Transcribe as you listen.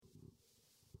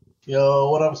Yo,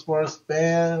 what up, sports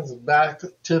fans? Back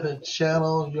to the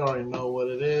channel. You already know what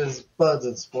it is. Buds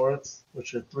and Sports,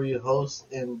 with your three hosts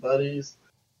and buddies.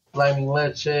 Lightning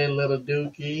Leche, Little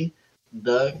Dookie,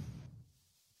 Doug,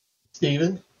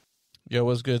 Steven, Yo,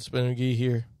 what's good? Spinner Gee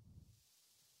here.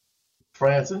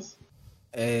 Francis.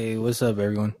 Hey, what's up,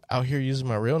 everyone? Out here using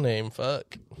my real name.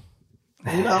 Fuck.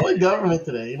 You know, we're government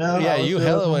today, you know? Yeah, you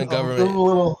hella went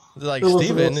government. Like,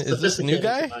 Steven, is this a new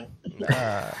guy?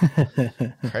 Nah.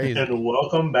 Crazy. And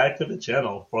welcome back to the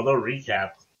channel for the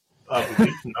recap of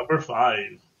week number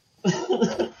 5. How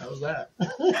was that?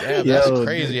 Damn, that's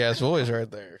crazy ass voice right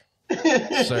there,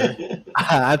 sir.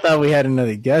 I thought we had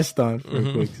another guest on for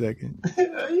a quick second.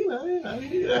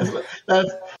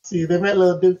 See, they met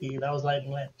Little Dookie, and that was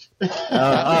Lightning Leche. No,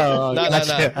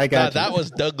 I got you. That was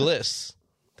Douglas.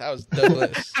 That was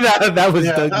Douglas. that was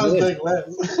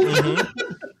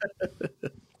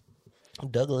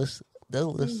Douglas.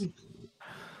 Douglas.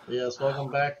 Yes,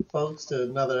 welcome back, folks, to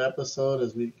another episode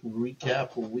as we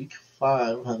recap week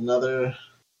 5. Another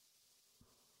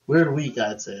weird week,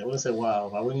 I'd say. I wouldn't say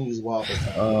wild. I wouldn't use wild this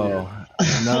time.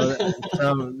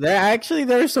 No.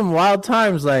 There's some wild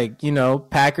times, like,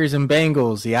 Packers and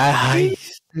Bengals. Yeah.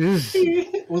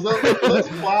 Was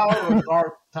those wild or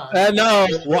dark times? No,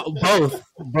 both.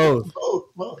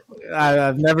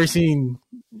 I've never seen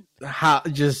how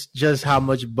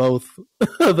much both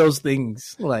of those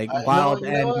things, like wild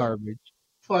and garbage.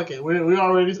 Fuck it, we're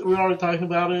already talking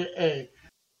about it. Hey,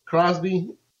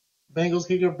 Crosby, Bengals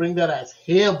kicker, bring that ass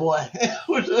here, boy.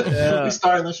 We're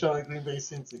starting the show in Green Bay,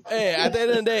 Cincy. Hey, at the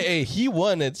end of the day, he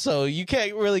won it, so you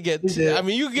can't really get. I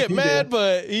mean, you can get mad,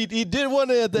 but he did win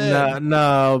it at the end.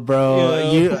 No,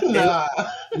 bro. Nah.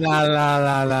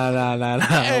 Nah.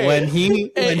 Hey, when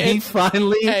he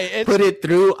finally put it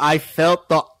through, I felt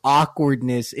the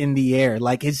awkwardness in the air.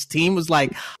 Like, his team was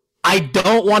like, I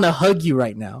don't want to hug you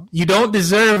right now. You don't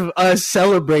deserve us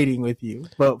celebrating with you,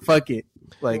 but fuck it.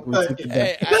 Like, we took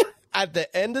it at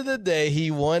the end of the day,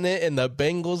 he won it, and the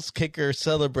Bengals kicker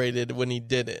celebrated when he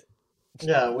did it.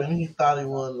 Yeah, when he thought he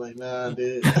won, like, nah,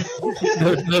 dude.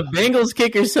 the Bengals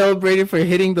kicker celebrated for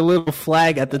hitting the little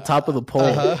flag at the top of the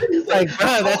pole. He's like,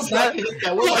 bro, that's not. Where's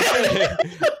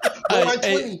my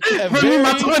 20? Give me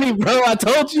my 20, bro. I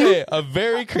told you. Hey, a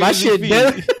very crazy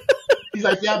feat. He's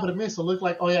like, yeah, but it missed. So look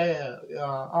like, oh yeah.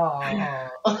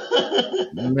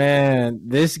 Man,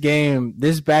 this game,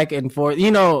 this back and forth.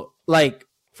 Like,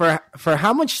 for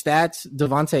how much stats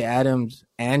Devontae Adams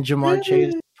and Jamar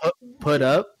Chase put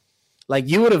up, like,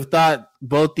 you would have thought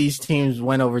both these teams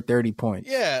went over 30 points.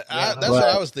 Yeah, that's what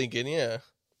I was thinking. Yeah,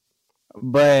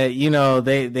 but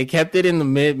they kept it in the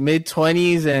mid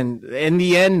 20s, and in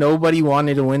the end, nobody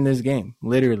wanted to win this game.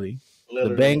 Literally.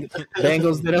 The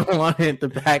Bengals didn't want it. The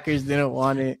Packers didn't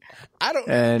want it.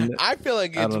 I feel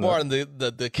like it's more on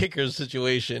the kickers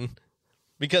situation,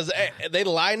 because they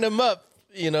lined them up,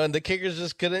 and the kickers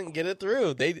just couldn't get it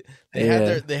through. They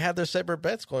had their separate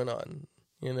bets going on.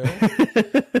 They're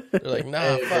like,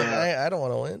 nah, fuck, I don't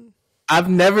want to win. I've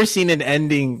never seen an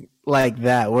ending like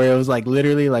that where it was like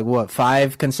literally like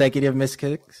 5 consecutive missed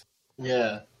kicks.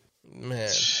 Yeah, man.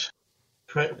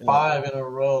 5 in a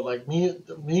row. Like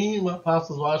me, my pops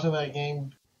was watching that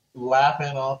game,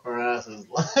 laughing off our asses.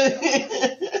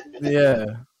 Yeah.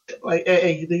 Like,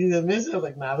 hey, you think you're gonna miss it? I was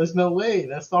like, nah, there's no way.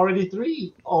 That's already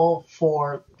 3. Oh,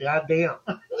 4. Goddamn.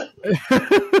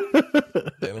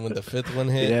 Then when the 5th one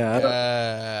hit,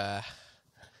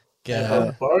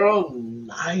 Burrow,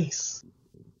 nice.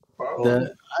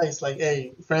 Nice. Like,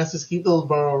 hey, Francis, keep those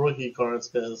Burrow rookie cards,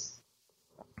 because.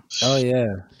 Oh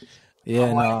yeah. Yeah,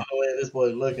 I like the way this boy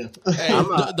looking. Hey,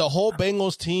 the whole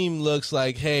Bengals team looks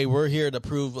like, hey, we're here to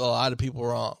prove a lot of people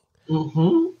wrong.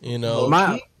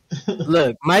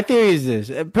 Look, my theory is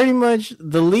this: pretty much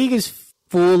the league is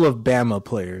full of Bama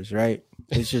players, right?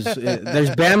 It's just there's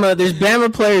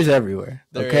Bama players everywhere.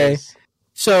 Okay,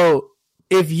 so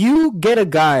if you get a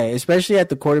guy, especially at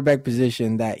the quarterback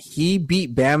position, that he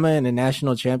beat Bama in a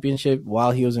national championship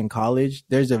while he was in college,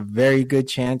 there's a very good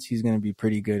chance he's going to be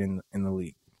pretty good in the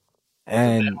league.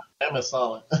 And Bama's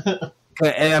solid.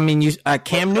 I mean,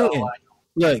 Cam Newton.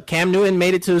 Look, Cam Newton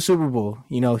made it to the Super Bowl.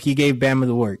 He gave Bama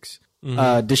the works.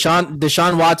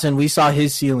 Deshaun Watson, we saw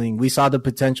his ceiling. We saw the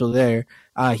potential there.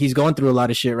 He's going through a lot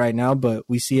of shit right now, but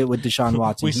we see it with Deshaun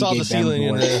Watson. We saw the ceiling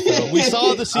in the NFL. We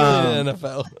saw the ceiling in the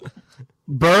NFL.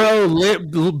 Burrow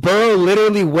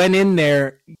literally went in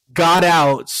there, got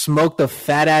out, smoked a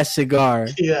fat ass cigar,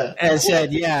 and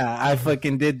said, "Yeah, I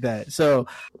fucking did that." So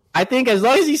I think as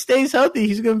long as he stays healthy,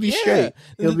 he's gonna be straight.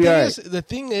 He'll be all right. The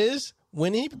thing is,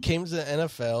 when he came to the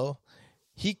NFL,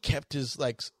 he kept his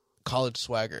college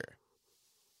swagger.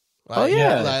 Like,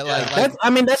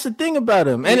 that's the thing about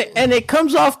him, and it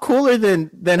comes off cooler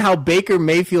than how Baker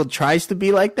Mayfield tries to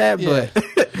be like that. Yeah.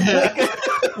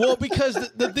 But well, because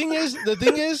the thing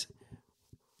is,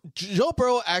 Joe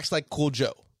Burrow acts like Cool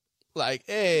Joe. Like,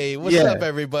 hey, what's up,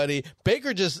 everybody?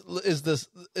 Baker just is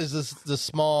the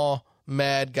small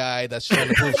mad guy that's trying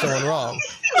to prove someone wrong.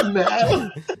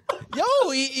 Yo,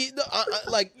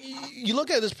 like you look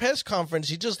at this press conference,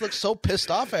 he just looks so pissed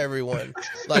off at everyone.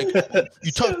 Like,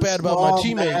 you talk bad about my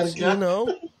teammates, you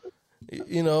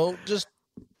know, just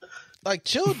like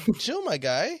chill, my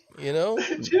guy, you know,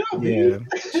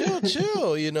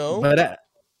 chill, you know. But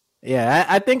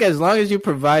I think as long as you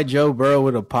provide Joe Burrow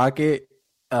with a pocket,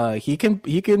 he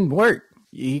can work.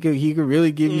 He could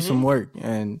really give you some work,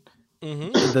 and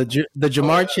the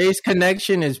Ja'Marr Chase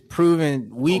connection is proven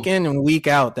week in and week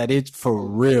out that it's for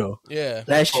real. Yeah,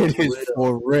 that shit is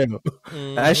for real.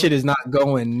 That shit is not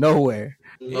going nowhere.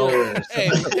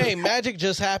 Hey, magic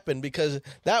just happened because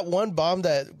that one bomb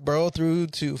that Burrow threw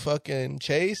to fucking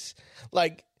Chase,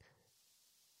 like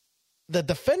the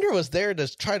defender was there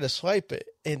to try to swipe it,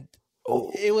 and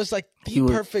it was like the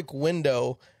perfect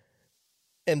window.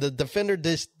 And the defender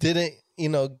just didn't,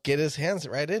 get his hands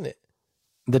right in it.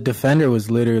 The defender was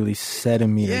literally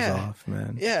 7 meters off,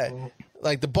 man. Yeah.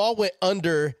 Like the ball went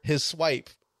under his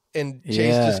swipe and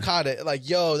Chase just caught it. Like,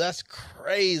 yo, that's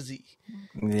crazy.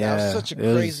 Yeah. That was such a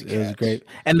crazy catch. It was great.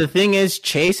 And the thing is,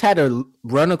 Chase had to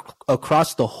run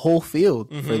across the whole field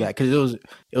for that because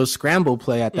it was scramble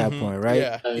play at that point,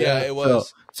 right? Yeah, it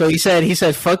was. So he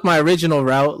said, "Fuck my original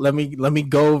route. Let me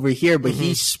go over here." But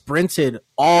he sprinted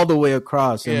all the way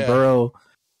across, and Burrow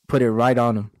put it right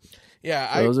on him.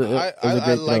 Yeah, so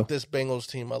I like this Bengals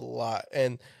team a lot,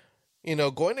 and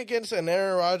going against an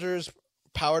Aaron Rodgers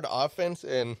powered offense,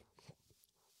 and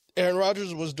Aaron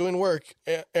Rodgers was doing work.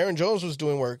 Aaron Jones was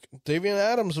doing work.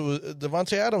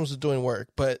 Devontae Adams was doing work,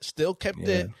 but still kept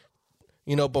it.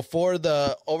 Before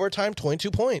the overtime,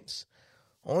 22 points.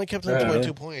 Only kept them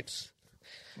 22 points.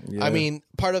 Yeah. I mean,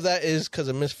 part of that is because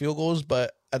of missed field goals,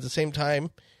 but at the same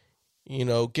time,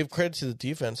 give credit to the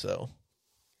defense, though.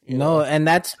 And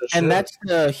that's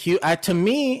the huge. To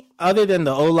me, other than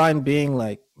the O-line being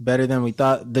like better than we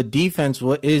thought, the defense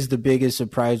is the biggest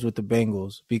surprise with the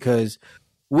Bengals because,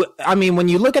 when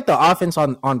you look at the offense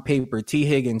on paper, T.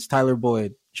 Higgins, Tyler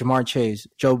Boyd, Ja'Marr Chase,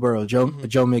 Joe Burrow,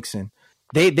 Joe Mixon,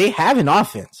 they have an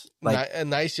offense, like a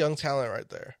nice young talent right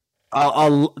there.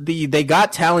 They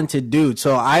got talented dudes,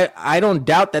 so I don't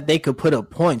doubt that they could put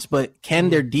up points, but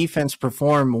can their defense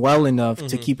perform well enough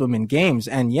to keep them in games?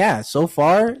 And so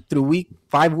far through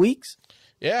 5 weeks,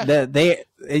 they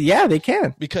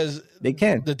can, because they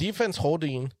can. The defense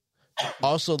holding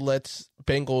also lets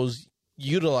Bengals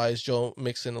utilize Joe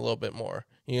Mixon a little bit more,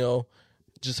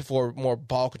 just for more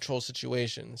ball control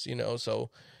situations, so.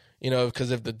 Because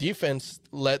if the defense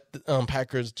let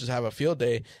Packers just have a field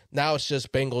day, now it's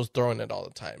just Bengals throwing it all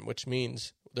the time, which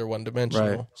means they're one-dimensional.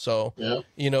 Right. So,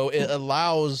 it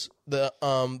allows the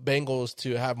Bengals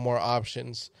to have more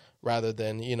options rather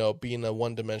than, being a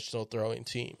one-dimensional throwing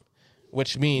team,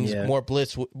 which means more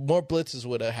blitzes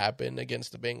would have happened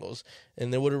against the Bengals,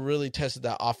 and they would have really tested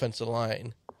that offensive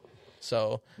line.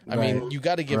 So, I mean, you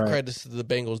got to give credit to the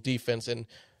Bengals defense and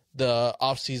the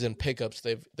offseason pickups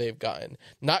they've gotten.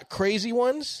 Not crazy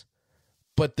ones,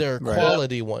 but they're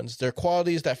quality ones. They're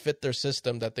qualities that fit their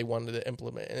system that they wanted to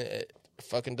implement, and it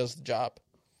fucking does the job.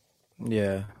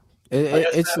 Yeah.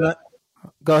 It's not...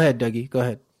 Go ahead, Dougie. Go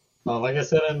ahead. Like I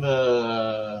said in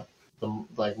the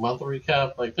month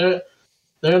recap, like they're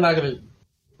not gonna,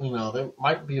 they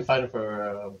might be fighting for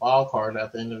a wild card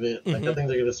at the end of it. Like I think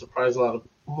they're gonna surprise a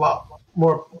lot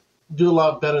more. Do a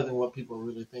lot better than what people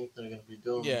really think they're going to be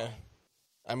doing. Yeah.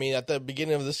 I mean, at the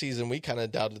beginning of the season, we kind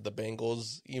of doubted the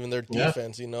Bengals, even their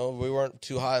defense, We weren't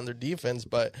too high on their defense,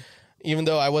 but even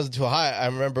though I wasn't too high, I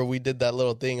remember we did that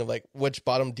little thing of like, which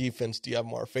bottom defense do you have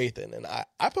more faith in? And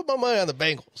I put my money on the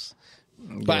Bengals.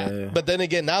 But then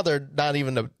again, now they're not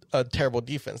even a terrible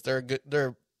defense. They're good.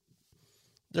 They're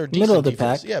middle of the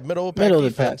defense. pack. Yeah, middle of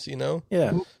the pack defense,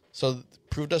 Yeah. So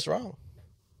proved us wrong.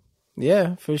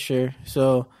 Yeah, for sure.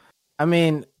 So, I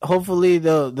mean, hopefully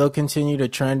they'll continue to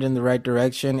trend in the right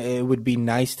direction. It would be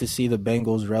nice to see the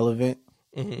Bengals relevant.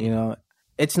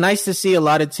 It's nice to see a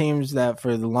lot of teams that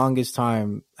for the longest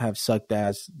time have sucked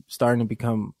ass starting to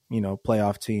become,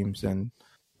 playoff teams and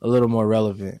a little more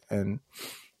relevant. And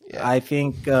I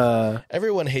think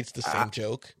everyone hates the same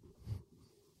joke.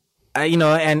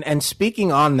 And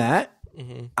speaking on that,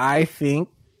 I think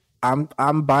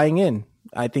I'm buying in.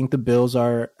 I think the Bills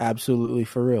are absolutely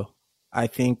for real. I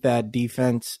think that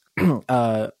defense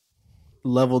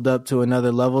leveled up to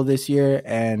another level this year,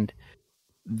 and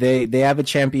they have a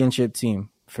championship team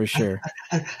for sure.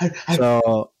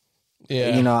 So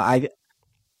yeah, you know,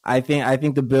 I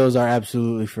think the Bills are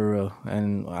absolutely for real,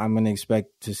 and I'm gonna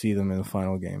expect to see them in the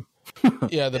final game.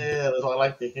 Yeah, that's what I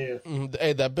like to hear.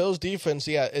 Hey, that Bills defense,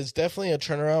 it's definitely a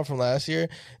turnaround from last year.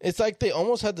 It's like they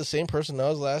almost had the same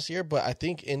personnel as last year, but I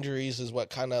think injuries is what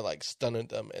kind of like stunned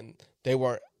them, and they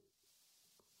weren't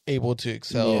able to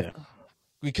excel. Yeah.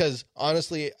 Because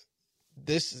honestly,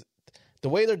 the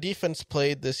way their defense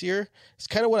played this year is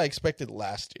kind of what I expected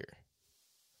last year.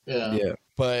 Yeah.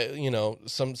 But you know,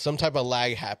 some type of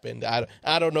lag happened.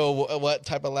 I don't know what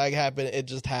type of lag happened. It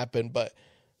just happened, but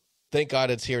thank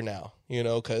God it's here now. You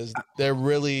know, because they're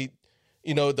really,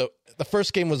 you know, the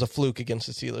first game was a fluke against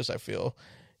the Steelers. I feel,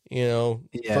 you know,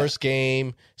 first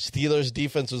game Steelers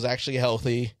defense was actually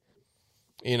healthy.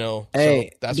 You know,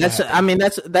 hey, so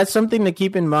that's something to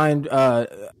keep in mind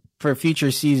for future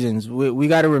seasons. We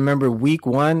got to remember week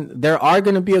 1, there are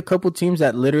going to be a couple teams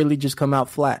that literally just come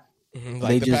out flat.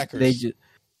 Like the Packers.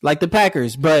 Like the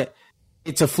Packers, but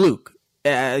it's a fluke.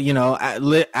 You know,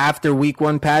 after week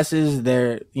 1 passes,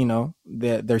 they're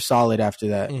solid after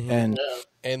that.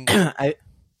 And I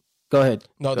go ahead.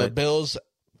 No, the Bills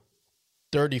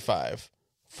 35,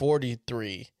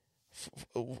 43,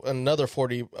 another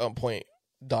 40 point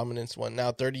dominance one.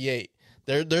 Now 38.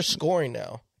 They're scoring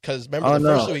now because remember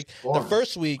the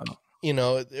first week, you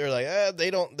know, they're like they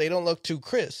don't look too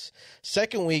crisp.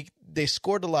 Second week they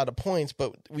scored a lot of points,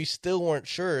 but we still weren't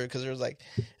sure because it was like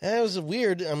it was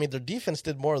weird. I mean, their defense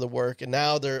did more of the work, and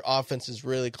now their offense is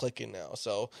really clicking now.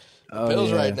 So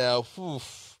Bills right now,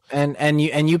 oof. And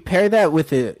you pair that with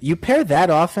that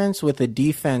offense with a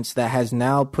defense that has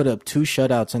now put up 2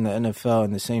 shutouts in the NFL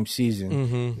in the same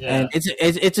season, and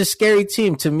it's a scary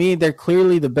team. To me, they're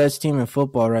clearly the best team in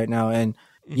football right now, and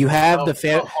you have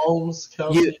Holmes,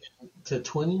 Kelsey to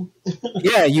 20.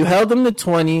 Yeah, you held them to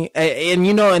 20, and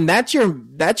you know, and that's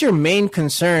your main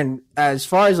concern as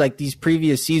far as like these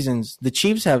previous seasons. The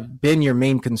Chiefs have been your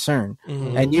main concern,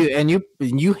 and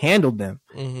you handled them.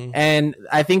 And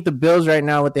I think the Bills right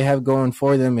now, what they have going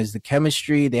for them is the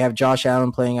chemistry. They have Josh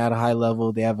Allen playing at a high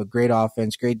level. They have a great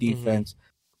offense, great defense.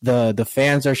 The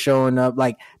fans are showing up.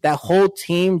 Like that whole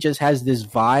team just has this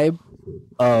vibe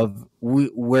of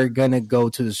we're gonna go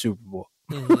to the Super Bowl.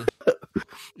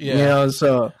 Yeah. You know,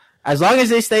 so as long as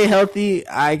they stay healthy,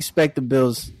 I expect the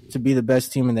Bills to be the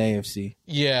best team in the AFC.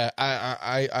 Yeah,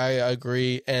 I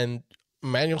agree. And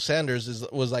Emmanuel Sanders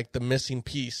was like the missing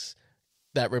piece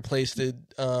that replaced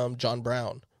John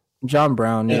Brown. John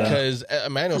Brown, yeah. Because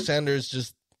Emmanuel Sanders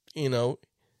just, you know,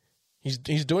 he's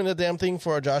doing the damn thing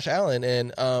for Josh Allen,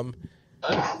 and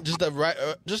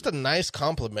just a nice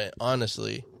compliment,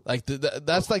 honestly. Like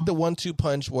that's like the 1-2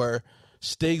 punch where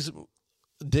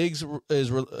Diggs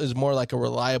is more like a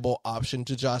reliable option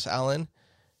to Josh Allen,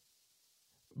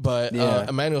 but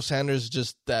Emmanuel Sanders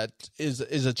just that is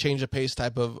a change of pace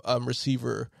type of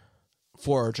receiver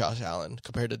for Josh Allen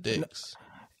compared to Diggs.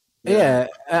 Yeah,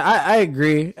 I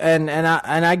agree, and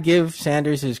I give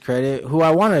Sanders his credit. Who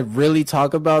I want to really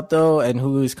talk about though, and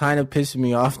who is kind of pissing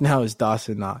me off now, is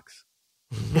Dawson Knox.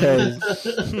 Because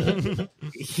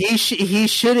he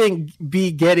shouldn't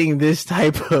be getting this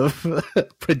type of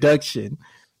production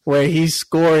where he's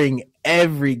scoring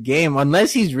every game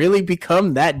unless he's really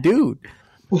become that dude.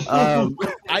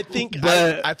 I think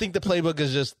the playbook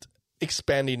is just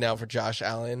expanding now for Josh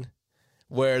Allen,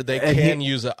 where they can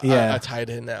use a tight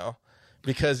end now,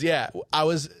 because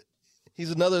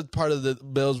he's another part of the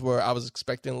Bills where I was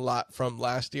expecting a lot from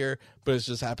last year, but it's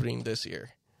just happening this year.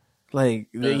 Like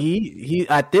he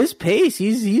at this pace,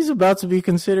 he's about to be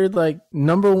considered like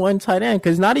number 1 tight end,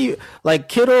 because not even like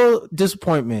Kittle,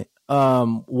 disappointment.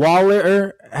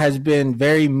 Waller has been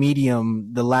very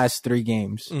medium the last 3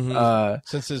 games.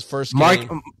 Since his first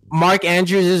game. Mark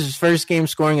Andrews is his first game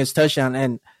scoring his touchdown,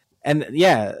 and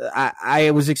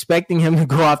I was expecting him to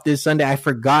go off this Sunday. I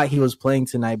forgot he was playing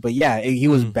tonight, but he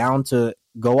was bound to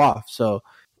go off. So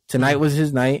tonight was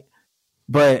his night,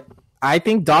 but I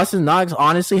think Dawson Knox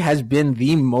honestly has been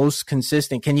the most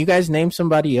consistent. Can you guys name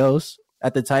somebody else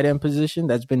at the tight end position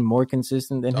that's been more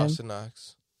consistent than Dawson him?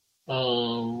 Knox.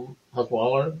 Has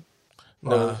Waller?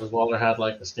 No, because Waller had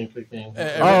like a stinker game.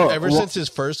 Ever since his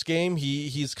first game,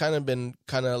 he's kind of been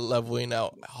leveling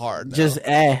out hard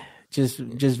now. Just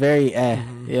very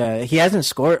Yeah, he hasn't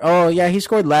scored. Oh yeah, he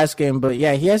scored last game, but he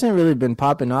hasn't really been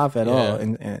popping off at all,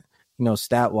 and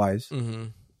stat wise.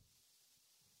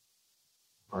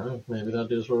 All right, maybe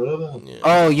that is for real. Yeah.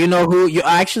 Oh, you know who?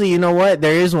 You know what?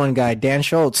 There is one guy, Dan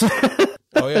Schultz.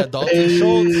 Oh yeah, Dalton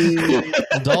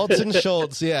Schultz. Dalton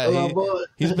Schultz. Yeah,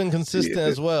 he's been consistent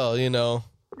as well. You know.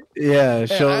 Yeah,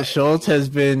 Schultz has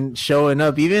been showing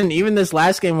up. Even this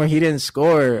last game where he didn't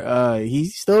score, he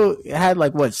still had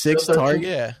like what 6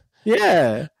 targets.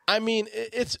 Yeah. I mean,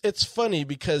 it's funny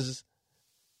because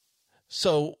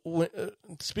speaking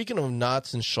of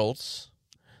Knotts and Schultz,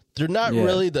 they're not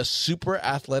really the super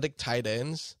athletic tight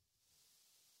ends.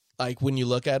 Like when you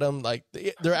look at them, like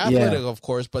they're athletic, of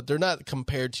course, but they're not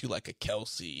compared to like a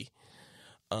Kelsey,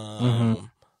 or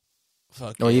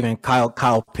even Kyle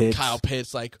Pitts. Kyle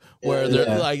Pitts, like where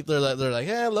they're like,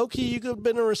 yeah, low key, you could have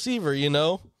been a receiver, you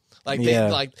know, like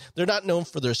they're not known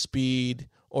for their speed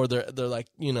or they're like,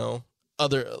 you know,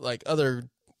 other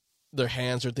their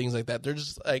hands or things like that. They're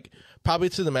just like probably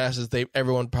to the masses,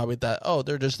 everyone probably thought, oh,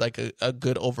 they're just like a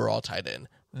good overall tight end.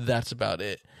 That's about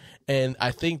it, and I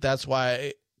think that's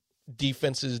why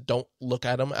defenses don't look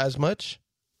at them as much,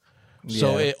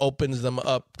 so it opens them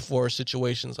up for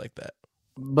situations like that.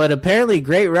 But apparently,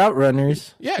 great route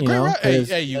runners. Yeah, great route.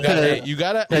 Hey, you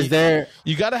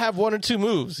gotta have 1 or 2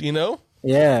 moves. You know.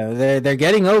 Yeah, they're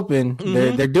getting open.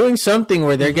 Mm-hmm. They're doing something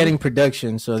where they're getting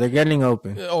production, so they're getting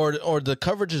open. Or the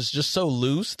coverage is just so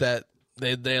loose that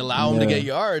they allow them to get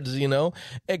yards. You know,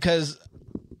 because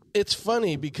it's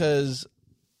funny because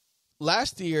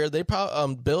last year they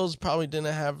Bills probably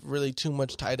didn't have really too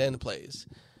much tight end plays.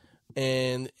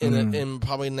 And in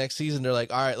probably next season, they're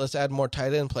like, all right, let's add more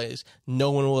tight end plays.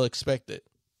 No one will expect it.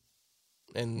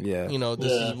 And, you know,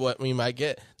 this is what we might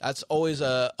get. That's always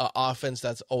a offense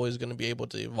that's always going to be able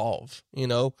to evolve, you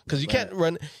know, because you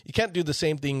can't do the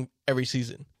same thing every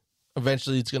season.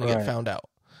 Eventually, it's going to get found out.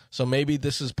 So maybe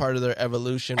this is part of their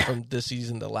evolution from this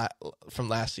season from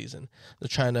last season. They're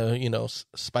trying to, you know,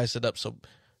 spice it up. So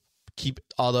keep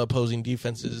all the opposing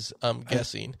defenses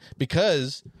guessing,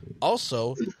 because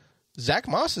also Zach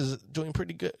Moss is doing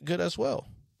pretty good as well.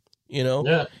 You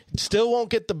know, still won't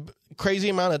get the crazy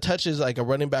amount of touches like a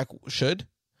running back should,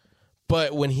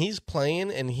 but when he's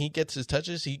playing and he gets his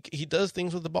touches, he does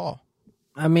things with the ball.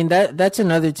 I mean, that's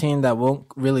another team that won't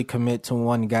really commit to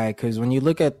one guy, because when you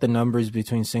look at the numbers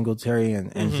between Singletary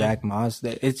and Zach Moss,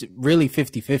 it's really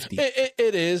 50-50.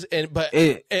 It is, but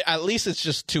at least it's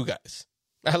just 2 guys.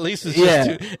 At least it's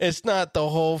just 2. It's not the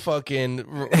whole fucking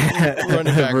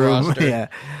running back roster. Yeah.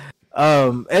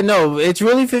 And no, it's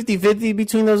really 50-50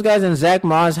 between those guys, and Zach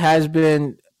Moss has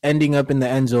been ending up in the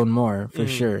end zone more for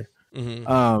sure.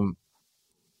 Mm-hmm.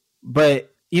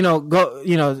 But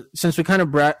since we kind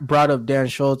of brought up Dan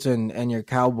Schultz and your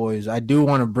Cowboys, I do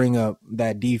want to bring up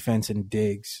that defense and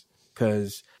Diggs,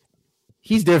 because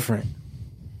he's different.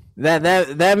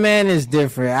 That man is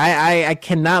different. I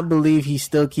cannot believe he's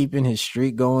still keeping his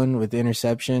streak going with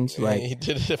interceptions. Yeah, he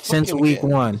did it since week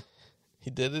 1. He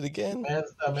did it again.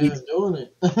 He's doing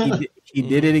it. He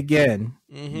did it again.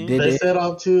 Mm-hmm. They said I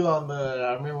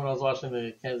remember when I was watching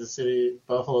the Kansas City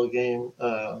Buffalo game,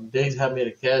 Diggs had made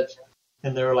a catch,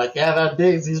 and they were like, "Yeah, that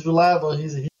Diggs, he's reliable.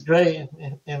 He's great."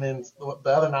 And then the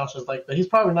other announcer's like, "He's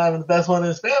probably not even the best one in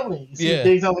his family." You see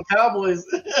Diggs on the Cowboys.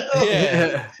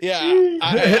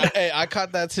 I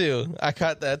caught that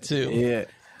too. Yeah.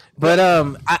 But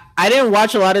I didn't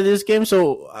watch a lot of this game.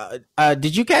 So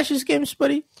did you catch this game,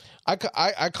 Spuddy?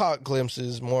 I caught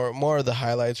glimpses, more of the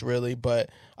highlights really, but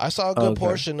I saw a good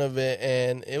portion of it,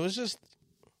 and it was just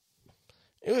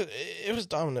it was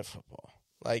dominant football.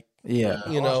 Like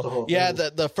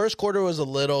the first quarter was a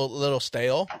little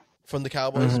stale from the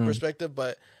Cowboys' perspective,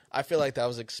 but I feel like that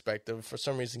was expected. For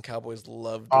some reason, Cowboys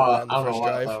loved doing that in the first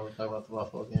drive. I don't know about the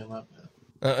Buffalo game.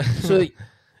 So,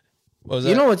 what was that?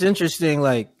 You know what's interesting?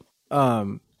 Like,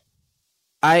 I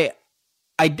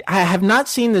have not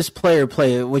seen this player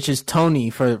play, which is Tony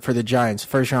for the Giants,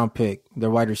 first round pick, their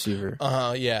wide receiver.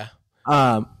 Yeah.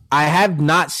 I have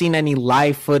not seen any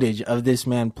live footage of this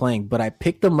man playing, but I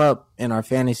picked him up in our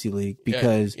fantasy league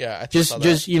because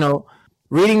just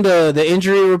reading the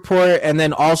injury report and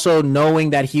then also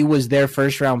knowing that he was their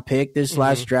first round pick this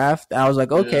last draft, I was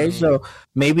like, okay, so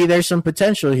maybe there's some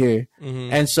potential here.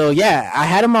 And so, I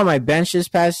had him on my bench this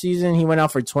past season. He went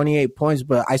out for 28 points,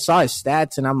 but I saw his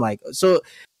stats and I'm like, so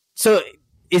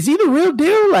is he the real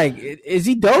deal? Like, is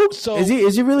he dope? So, is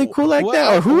he really cool like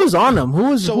that? Or who was on him? Who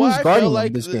was guarding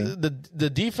him this game? The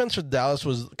defense for Dallas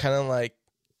was kind of like,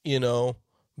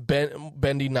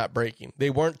 bending, not breaking. They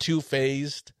weren't too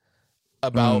phased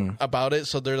about it.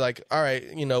 So they're like, all right,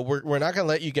 we're not going to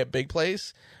let you get big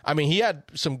plays. I mean, he had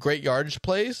some great yardage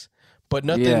plays, but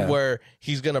nothing where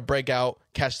he's going to break out,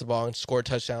 catch the ball, and score a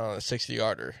touchdown on a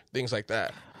 60-yarder, things like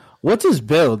that. What's his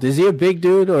build? Is he a big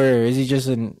dude or is he just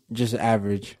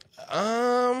average?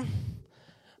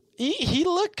 He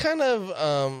looked kind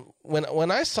of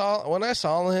when I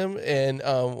saw him and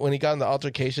when he got in the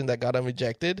altercation that got him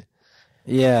ejected,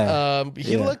 Yeah.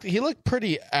 He looked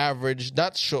pretty average,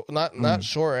 not short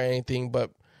or anything,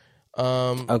 but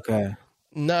okay.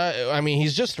 I mean,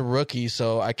 he's just a rookie,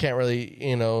 so I can't really,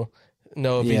 know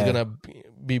if he's gonna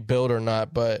be built or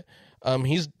not. But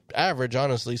he's average,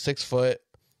 honestly, 6 foot,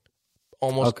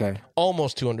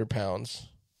 almost 200 pounds.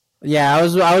 Yeah, I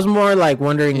was more like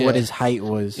wondering what his height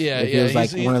was. Yeah, He was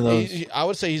like one of those. I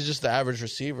would say he's just the average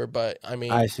receiver, but I mean,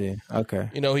 I see.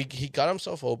 Okay. He got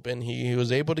himself open. He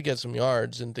was able to get some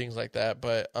yards and things like that.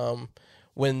 But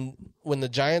when the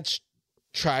Giants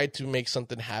tried to make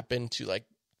something happen to like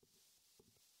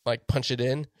punch it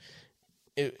in,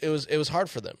 it was hard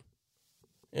for them.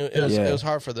 It was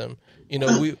hard for them.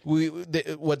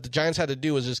 What the Giants had to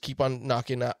do was just keep on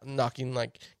knocking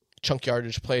like chunk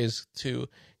yardage plays to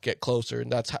get closer,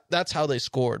 and that's how they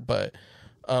scored. But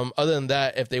other than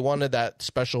that, if they wanted that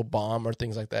special bomb or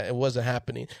things like that, it wasn't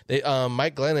happening. They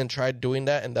Mike Glennon tried doing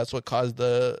that, and that's what caused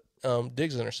the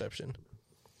Diggs interception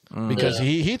because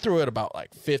he threw it about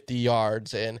like 50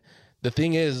 yards, and the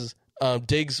thing is,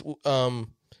 Diggs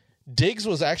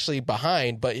was actually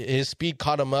behind, but his speed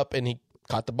caught him up, and he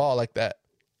caught the ball like that.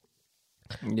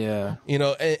 Yeah.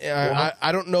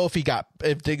 I don't know if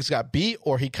Diggs got beat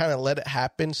or he kind of let it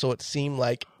happen, so it seemed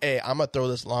like, hey, I'm going to throw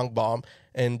this long bomb,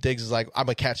 and Diggs is like, I'm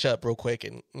going to catch up real quick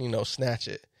and, snatch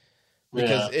it.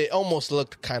 Because it almost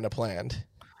looked kind of planned.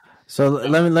 So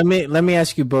let me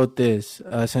ask you both this.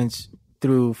 Since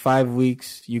through 5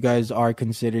 weeks you guys are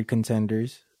considered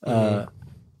contenders,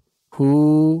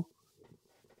 who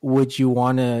would you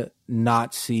want to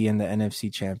not see in the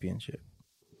NFC Championship?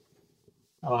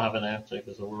 I don't have an answer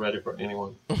because we're ready for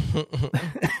anyone.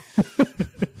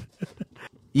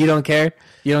 You don't care?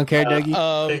 You don't care,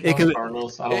 Dougie? It could be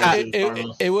Cardinals.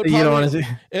 It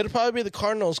would probably be the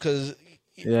Cardinals because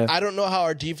I don't know how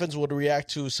our defense would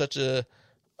react to such a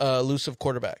elusive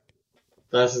quarterback.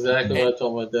 That's exactly what I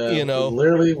told my dad.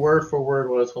 Literally word for word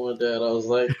what I told my dad.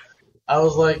 I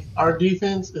was like, our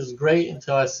defense is great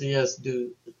until I see us play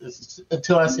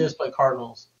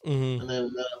Cardinals, and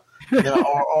then.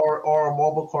 Or a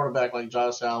mobile quarterback like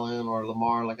Josh Allen or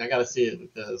Lamar. Like, I got to see it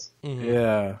because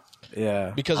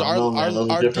because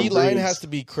our D line has to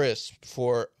be crisp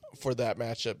for that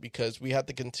matchup because we have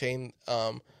to contain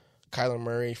Kyler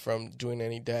Murray from doing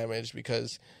any damage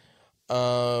because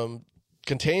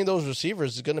containing those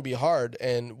receivers is going to be hard,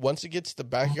 and once it gets the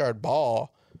backyard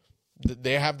ball,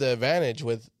 they have the advantage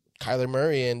with Kyler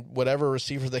Murray and whatever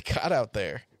receiver they got out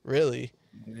there. Really,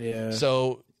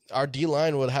 so. Our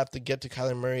D-line would have to get to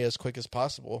Kyler Murray as quick as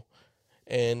possible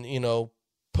and,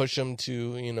 push him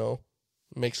to,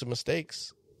 make some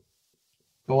mistakes.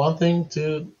 The one thing,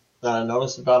 too, that I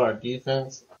noticed about our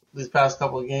defense these past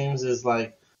couple of games is,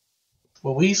 like,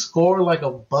 when we score, like,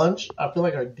 a bunch, I feel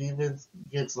like our defense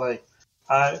gets, like,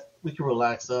 we can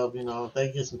relax up, if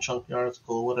they get some chunk yards,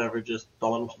 cool, whatever, just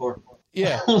don't let them score.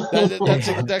 Yeah,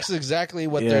 that's exactly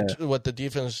what what the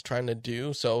defense is trying to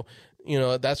do, so...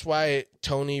 that's why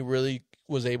Tony really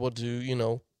was able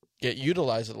to, get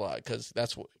utilized a lot because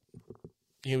that's what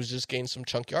he was just getting some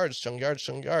chunk yards.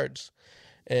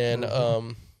 And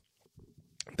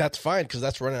that's fine because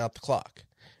that's running out the clock.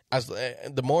 As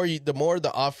the more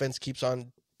the offense keeps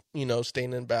on,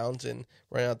 staying in bounds and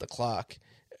running out the clock,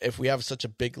 if we have such a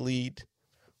big lead,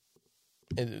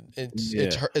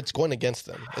 it's going against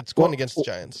them. It's going against the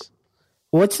Giants.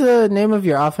 What's the name of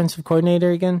your offensive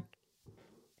coordinator again?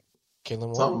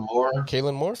 Kalen Moore.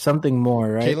 Kalen Moore? Something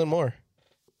more, right? Kalen Moore.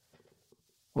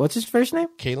 What's his first name?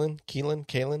 Kalen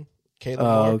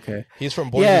Oh, Moore. Okay. He's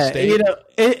from Boise State.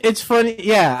 It's funny.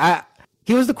 Yeah,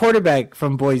 he was the quarterback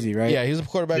from Boise, right? Yeah, he was the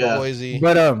quarterback of Boise.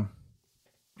 But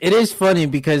it is funny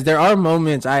because there are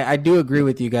moments, I do agree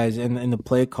with you guys in the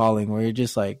play calling where you're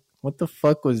just like, what the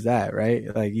fuck was that,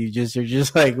 right? Like, you're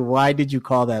just like, why did you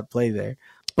call that play there?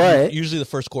 But usually the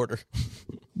first quarter.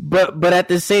 But at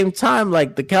the same time,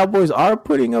 like, the Cowboys are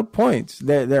putting up points.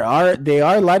 They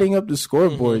are lighting up the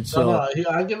scoreboard. Mm-hmm.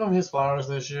 So I give him his flowers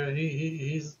this year.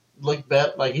 He's looked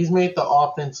better. Like, he's made the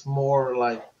offense more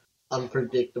like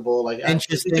unpredictable. Like,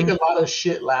 he took a lot of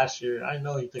shit last year. I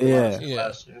know he took a lot of shit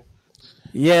last year.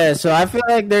 Yeah, so I feel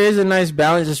like there is a nice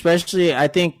balance, especially I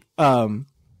think.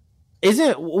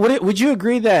 Would you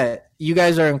agree that you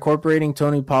guys are incorporating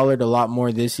Tony Pollard a lot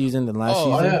more this season than last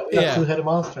season? Oh, yeah. Two-headed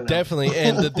monster now. Definitely.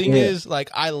 And the thing is,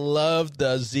 like, I love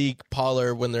the Zeke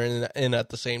Pollard when they're in at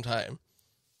the same time.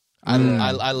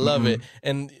 I love it.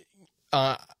 And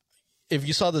if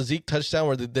you saw the Zeke touchdown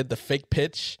where they did the fake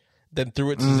pitch, then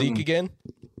threw it to Zeke again,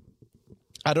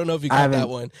 I don't know if you got that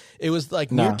one. It was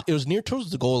like near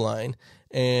towards the goal line,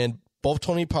 and both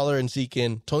Tony Pollard and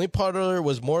Zeke Tony Pollard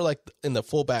was more like in the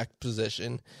fullback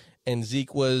position, and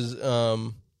Zeke was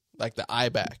like the eye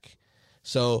back.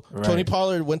 So Tony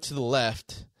Pollard went to the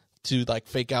left to like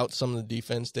fake out some of the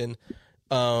defense. Then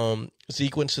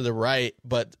Zeke went to the right,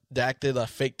 but Dak did a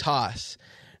fake toss.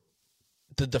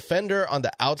 The defender on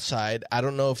the outside, I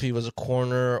don't know if he was a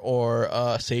corner or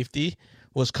a safety,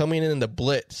 was coming in the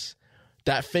blitz.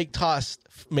 That fake toss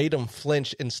made him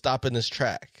flinch and stop in his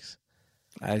tracks.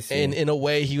 I see. And in a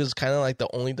way, he was kind of like the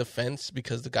only defense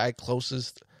because the guy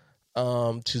closest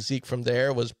to Zeke from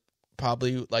there was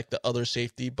probably like the other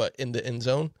safety, but in the end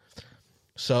zone.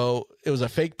 So it was a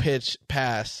fake pitch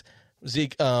pass.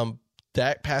 Zeke,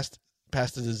 Dak passed it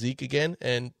to Zeke again,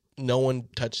 and no one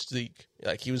touched Zeke.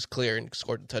 Like he was clear and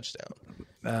scored a touchdown.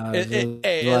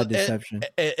 A lot of deception.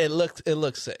 It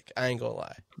looked sick. I ain't gonna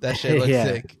lie. That shit looked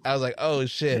sick. I was like, oh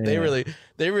shit, they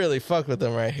really fucked with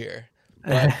them right here.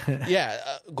 But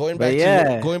going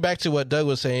back to what Doug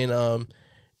was saying,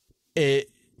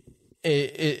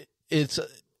 it's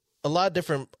a lot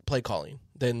different play calling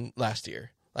than last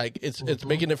year. Like it's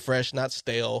making it fresh, not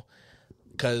stale.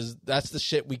 Because that's the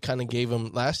shit we kind of gave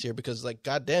him last year. Because like,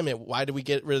 god damn it, why did we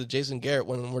get rid of Jason Garrett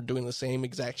when we're doing the same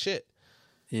exact shit?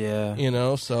 Yeah,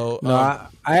 So no,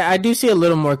 I do see a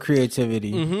little more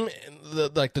creativity. Mm-hmm.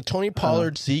 The Tony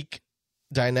Pollard Zeke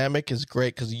dynamic is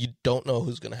great because you don't know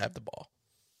who's gonna have the ball.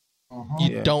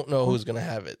 You don't know who's gonna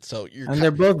have it, so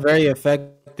they're both very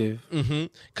effective.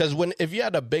 Because if you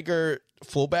had a bigger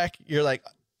fullback, you're like,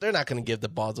 they're not gonna give the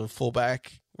ball to a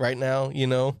fullback right now,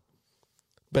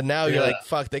 But now you're like,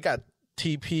 fuck, they got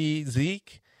TP,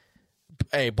 Zeke.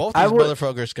 Hey, both these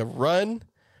motherfuckers could run.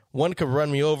 One could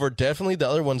run me over, definitely. The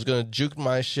other one's gonna juke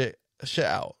my shit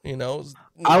out,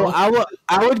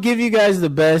 I would give you guys the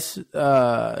best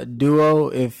duo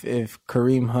if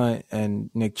Kareem Hunt and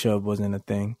Nick Chubb wasn't a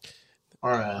thing.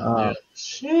 All right.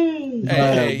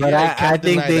 I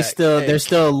think they're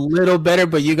still a little better,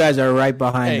 but you guys are right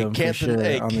behind them for sure.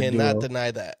 Cannot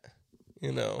deny that.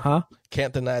 Huh?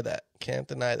 Can't deny that. Can't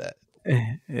deny that.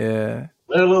 Yeah,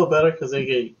 they're a little better because they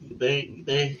get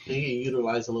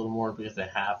utilized a little more because they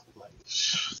have to.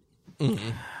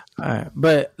 All right,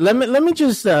 but let me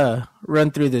just run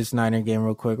through this Niner game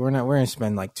real quick. We're gonna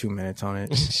spend like 2 minutes on it,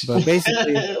 but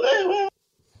basically,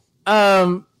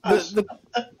 the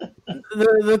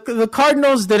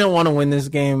Cardinals didn't want to win this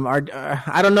game.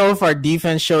 I don't know if our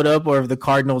defense showed up or if the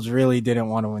Cardinals really didn't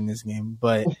want to win this game,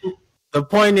 but the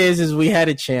point is we had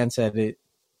a chance at it.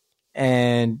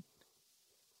 And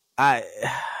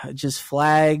just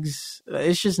flags.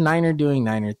 It's just Niner doing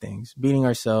Niner things, beating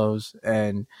ourselves.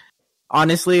 And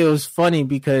honestly, it was funny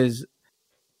because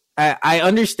I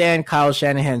understand Kyle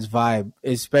Shanahan's vibe,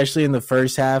 especially in the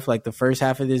first half, like the first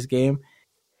half of this game.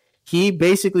 He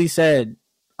basically said,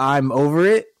 I'm over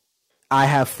it. I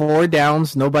have 4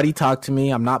 downs. Nobody talk to me.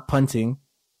 I'm not punting.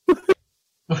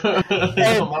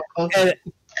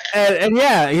 And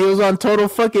yeah, he was on total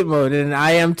fuck it mode, and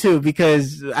I am too,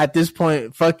 because at this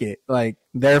point, fuck it. Like,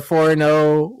 they're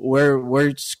 4-0,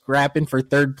 we're scrapping for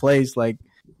third place. Like,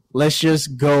 let's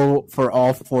just go for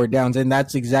all 4 downs, and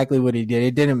that's exactly what he did.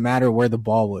 It didn't matter where the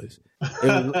ball was.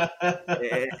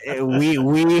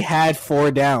 We had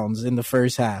 4 downs in the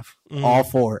first half, all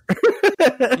 4.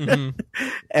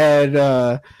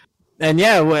 And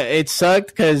yeah, it sucked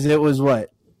because it was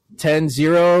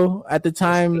 10-0 at the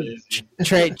time.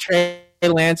 Trey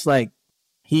Lance, like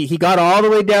he got all the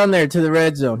way down there to the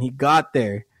red zone. He got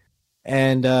there,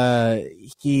 and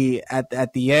he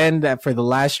at the end for the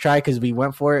last try, because we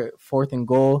went for it, 4th and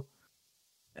goal,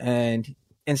 and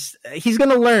he's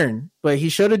gonna learn. But he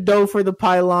should have dove for the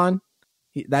pylon.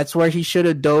 That's where he should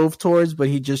have dove towards, but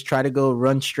he just tried to go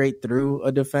run straight through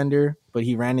a defender, but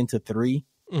he ran into 3.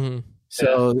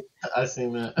 So I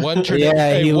seen that.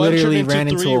 He literally ran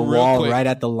into a wall right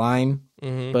at the line.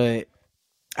 But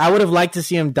I would have liked to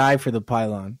see him dive for the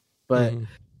pylon. But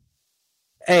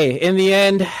hey, in the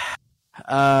end,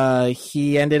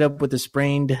 he ended up with a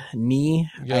sprained knee.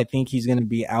 Yep. I think he's going to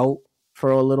be out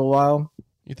for a little while.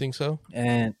 You think so?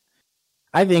 And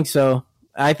I think so.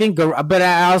 But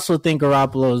I also think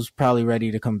Garoppolo's probably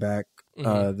ready to come back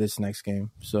this next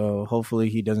game. So hopefully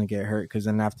he doesn't get hurt, because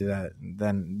then after that,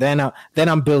 then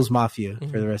I'm Bills Mafia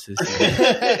for the rest of the season.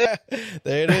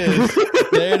 There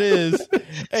it is.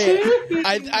 Hey,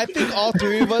 I think all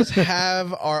 3 of us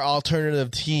have our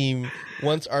alternative team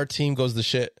once our team goes to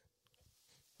shit.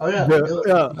 Oh yeah.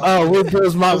 We're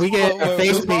Bills Mafia. We get our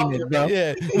face painted, bro.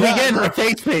 Yeah, we get our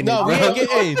face painted. No, we ain't get.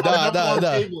 Hey,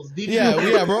 no.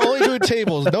 Yeah, we're only doing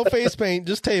tables. No face paint,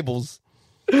 just tables.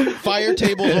 Fire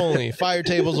tables only. Fire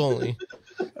tables only.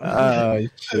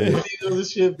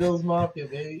 Shit, Bills Mafia,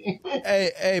 baby.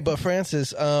 Hey, but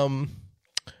Francis,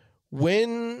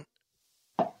 when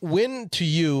when to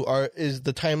you is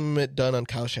the time limit done on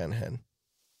Kyle Shanahan?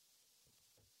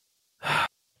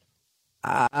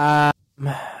 I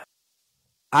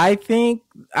think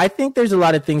there's a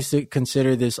lot of things to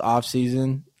consider this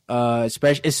offseason,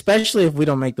 especially if we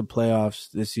don't make the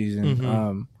playoffs this season.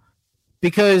 Mm-hmm.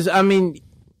 Because I mean,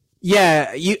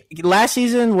 yeah, last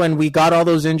season when we got all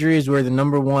those injuries, we're the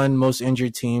number one most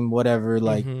injured team, whatever.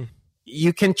 Like,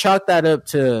 you can chalk that up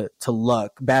to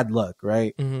luck, bad luck,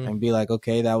 right? And be like,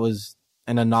 okay, that was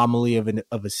an anomaly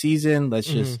of a season. Let's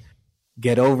just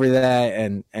get over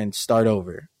that and start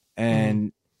over.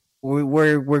 And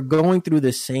we're going through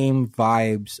the same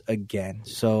vibes again.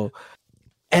 So,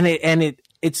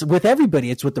 it's with everybody.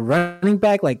 It's with the running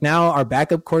back. Like now, our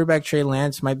backup quarterback Trey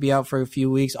Lance might be out for a few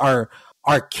weeks. Our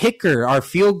kicker, our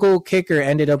field goal kicker,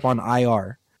 ended up on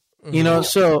IR. You know,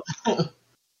 so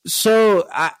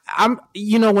I'm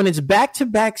when it's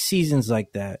back-to-back seasons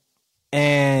like that,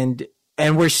 and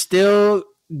we're still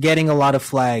getting a lot of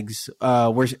flags.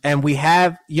 We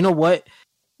have, you know what,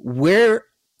 we're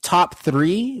top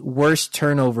 3 worst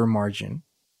turnover margin.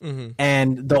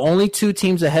 And the only 2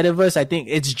 teams ahead of us, I think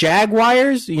it's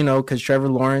Jaguars, because Trevor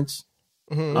Lawrence,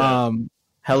 hella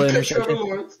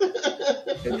interception.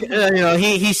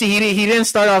 He didn't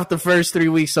start off the first 3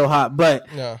 weeks so hot, but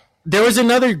there was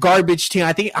another garbage team.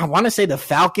 I want to say the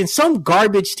Falcons, some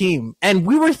garbage team, and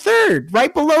we were 3rd,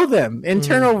 right below them in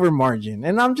turnover margin.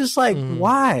 And I'm just like,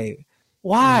 why?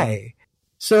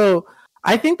 So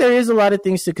I think there is a lot of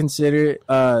things to consider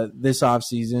this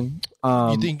offseason.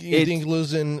 You think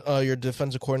losing your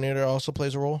defensive coordinator also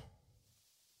plays a role?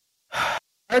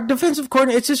 Our defensive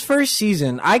coordinator, it's his first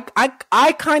season. I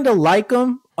kind of like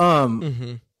him.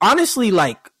 Honestly,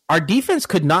 like, our defense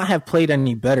could not have played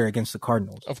any better against the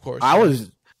Cardinals. Of course. I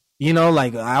was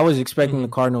expecting the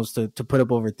Cardinals to put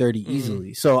up over 30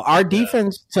 easily. So our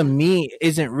defense, to me,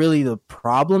 isn't really the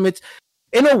problem. It's,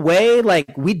 in a way,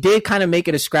 like, we did kind of make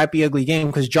it a scrappy, ugly game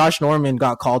because Josh Norman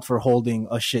got called for holding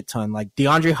a shit ton. Like,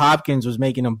 DeAndre Hopkins was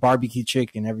making him barbecue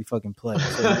chicken every fucking play.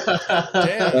 So,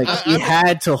 he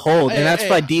had to hold. And that's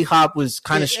why D-Hop was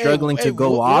kind of struggling to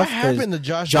go off because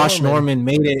Josh Norman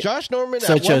made it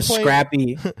such a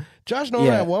scrappy. Josh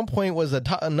Norman at one point was a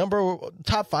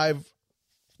top 5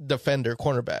 defender,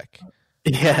 cornerback.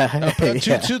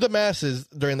 To the masses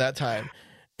during that time.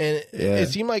 And it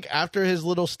seemed like after his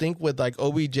little stink with like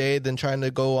OBJ, then trying to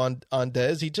go on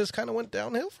Dez, he just kind of went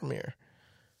downhill from here.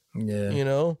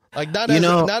 Yeah, like not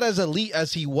as elite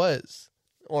as he was,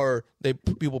 or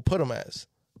people put him as.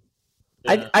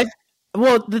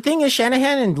 Well, the thing is,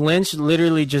 Shanahan and Lynch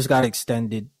literally just got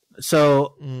extended,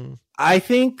 so I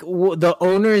think the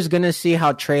owner is gonna see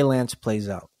how Trey Lance plays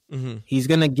out. He's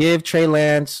gonna give Trey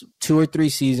Lance 2 or 3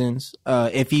 seasons.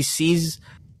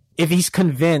 If he's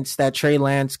convinced that Trey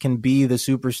Lance can be the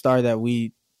superstar that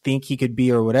we think he could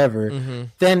be or whatever,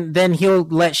 then he'll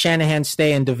let Shanahan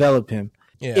stay and develop him.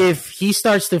 Yeah. If he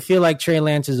starts to feel like Trey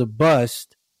Lance is a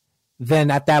bust, then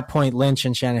at that point, Lynch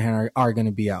and Shanahan are going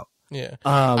to be out. Yeah.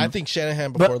 I think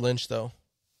Shanahan before Lynch, though.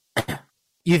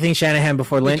 You think Shanahan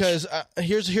before Lynch? Because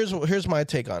here's my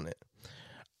take on it.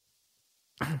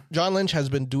 John Lynch has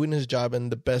been doing his job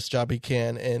and the best job he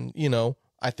can, and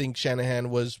I think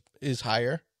Shanahan is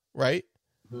higher. Right?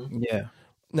 Yeah.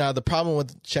 Now, the problem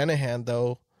with Shanahan,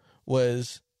 though,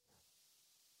 was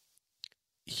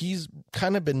he's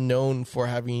kind of been known for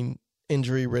having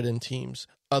injury-ridden teams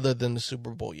other than the Super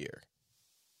Bowl year.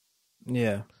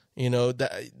 Yeah.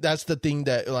 That's the thing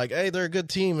that, like, hey, they're a good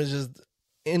team. It's just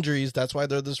injuries. That's why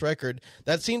they're this record.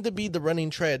 That seemed to be the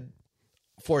running tread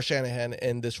for Shanahan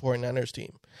and this 49ers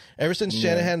team. Ever since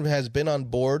Shanahan has been on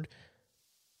board,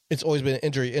 it's always been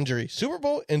injury, Super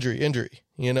Bowl, injury,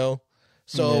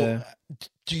 So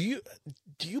do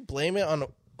you blame it on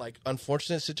like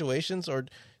unfortunate situations, or do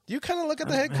you kind of look at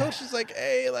the head coach and like,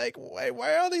 hey, like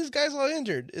why are these guys all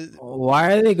injured?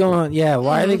 Why are they going? Yeah,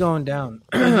 why are they going down?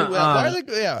 Why are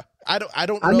they? Yeah, I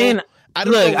don't know.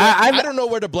 I don't know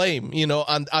where to blame.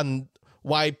 On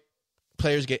why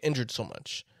players get injured so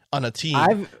much on a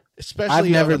team,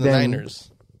 especially the Niners.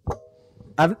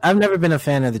 I've never been a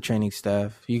fan of the training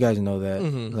staff. You guys know that.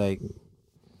 Like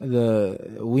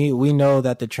we know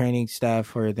that the training staff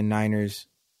for the Niners,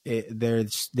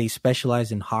 they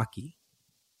specialize in hockey.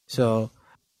 So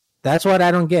that's what I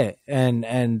don't get,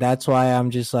 and that's why I'm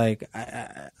just like,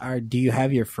 do you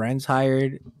have your friends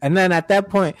hired? And then at that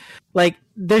point, like,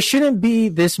 there shouldn't be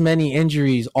this many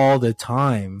injuries all the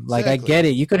time. Like, exactly. I get it.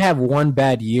 You could have one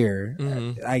bad year.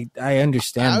 I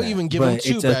understand. I'll even give them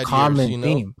 2 bad common years.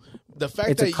 Theme. The fact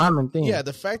it's a common thing. Yeah,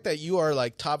 the fact that you are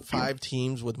like top 5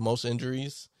 teams with most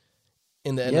injuries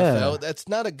in the NFL. That's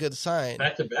not a good sign.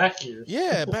 Back-to-back years.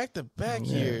 Yeah, back-to-back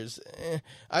years.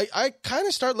 I kind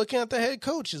of start looking at the head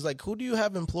coach. Is like, who do you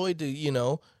have employed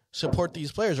to, support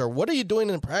these players? Or what are you doing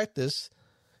in practice,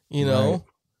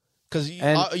 Because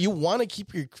you want to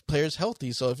keep your players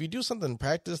healthy. So if you do something in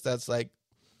practice that's like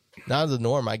not the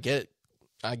norm, I get,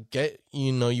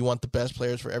 you want the best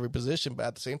players for every position. But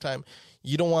at the same time,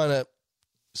 you don't want to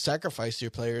sacrifice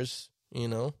your players,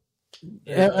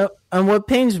 And what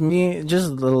pains me,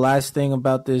 just the last thing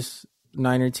about this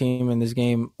Niner team in this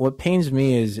game, what pains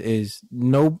me is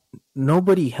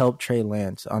nobody helped Trey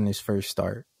Lance on his first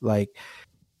start. Like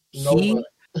he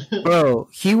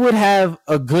would have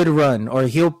a good run, or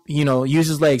he'll use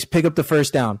his legs, pick up the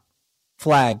first down,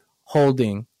 flag,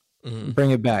 holding,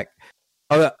 bring it back.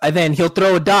 And then he'll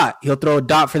throw a dot. He'll throw a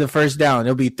dot for the first down.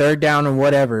 It'll be third down or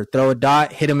whatever. Throw a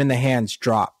dot, hit him in the hands,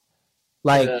 drop.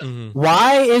 Like,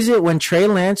 why is it when Trey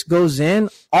Lance goes in,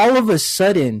 all of a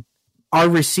sudden our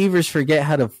receivers forget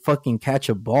how to fucking catch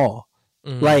a ball?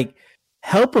 Like,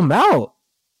 help him out.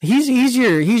 He's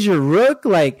your rook.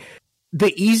 Like,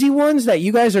 the easy ones that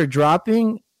you guys are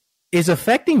dropping is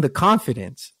affecting the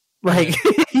confidence. Like,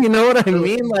 you know what I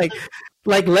mean? Like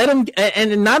let him,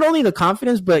 and not only the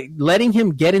confidence, but letting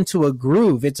him get into a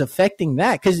groove. It's affecting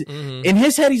that because in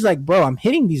his head, he's like, "Bro, I'm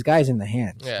hitting these guys in the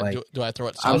hands." Yeah. Like, do I throw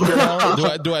it softer now?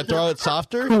 Do I throw it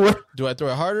softer? Do I throw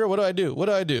it harder? What do I do?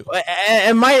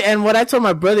 And what I told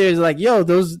my brother is like, "Yo,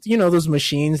 those those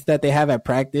machines that they have at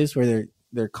practice where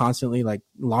they're constantly like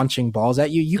launching balls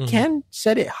at you. You can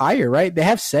set it higher, right? They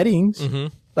have settings."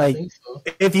 Like,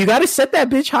 if you got to set that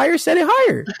bitch higher, set it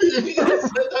higher. If you gotta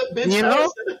set that bitch higher,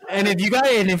 and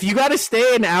if you got to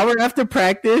stay an hour after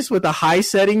practice with a high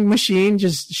setting machine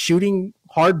just shooting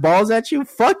hard balls at you,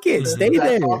 fuck it, stay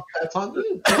there. That's on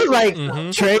you. Like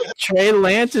Trey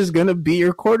Lance is gonna be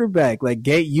your quarterback. Like,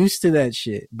 get used to that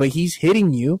shit. But he's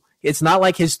hitting you. It's not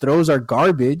like his throws are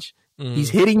garbage. He's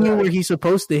hitting you where he's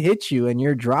supposed to hit you, and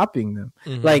you're dropping them.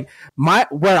 Like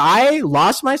where I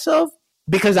lost myself.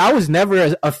 Because I was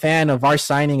never a fan of our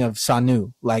signing of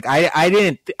Sanu. Like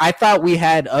I thought we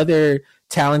had other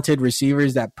talented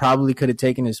receivers that probably could have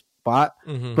taken his spot.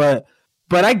 But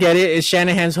I get it. It's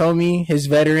Shanahan's homie, his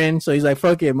veteran. So he's like,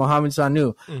 fuck it, Mohamed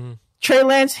Sanu. Trey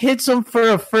Lance hits him for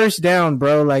a first down,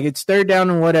 bro. Like, it's third down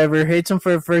and whatever. Hits him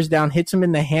for a first down, hits him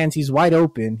in the hands. He's wide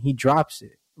open. He drops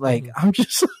it. Like, I'm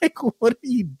just like, what are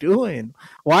you doing?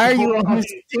 Why are you on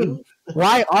this team?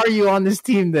 Why are you on this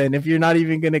team then if you're not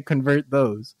even going to convert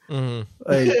those? Like,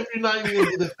 if you're not even going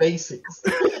to do the basics.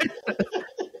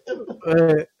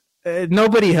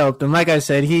 Nobody helped him. Like I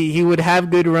said, he would have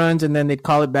good runs and then they'd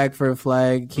call it back for a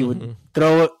flag. He would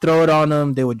throw it on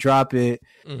them. They would drop it.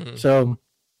 So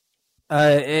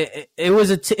it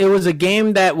was a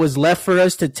game that was left for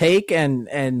us to take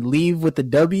and leave with the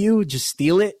W, just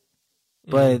steal it.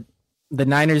 But the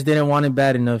Niners didn't want it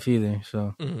bad enough either.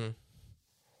 So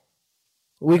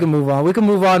we can move on. We can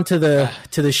move on to the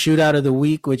shootout of the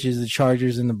week, which is the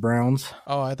Chargers and the Browns.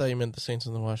 Oh, I thought you meant the Saints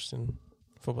and the Washington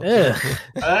football team.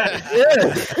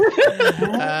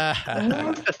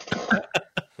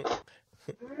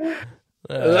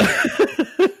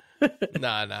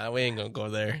 Nah, we ain't gonna go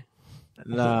there.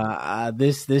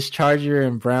 This Charger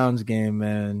and Browns game,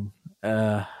 man.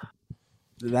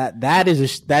 That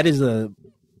is a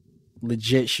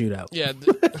legit shootout. Yeah,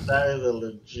 that is a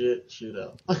legit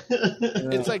shootout.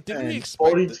 It's like, did we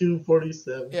expect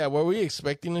 42-47? Yeah, were we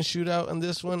expecting a shootout on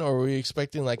this one, or were we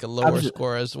expecting like a lower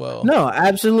score as well? No,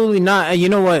 absolutely not. You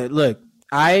know what? Look,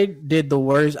 I did the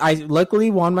worst. I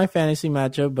luckily won my fantasy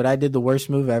matchup, but I did the worst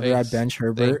move ever. I benched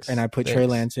Herbert and I put Trey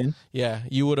Lance in. Yeah,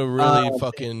 you would have really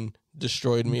fucking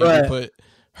destroyed me if you put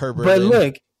Herbert in. But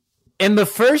look, in the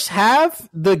first half,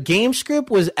 the game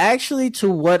script was actually to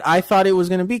what I thought it was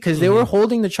going to be because they were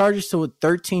holding the Chargers to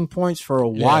 13 points for a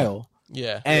while.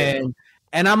 Yeah.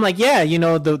 And I'm like, yeah,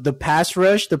 the pass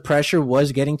rush, the pressure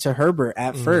was getting to Herbert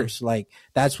at first. Like,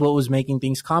 that's what was making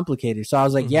things complicated. So I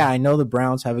was like, yeah, I know the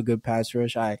Browns have a good pass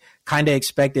rush. I kind of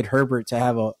expected Herbert to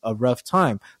have a rough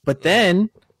time. But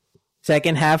then,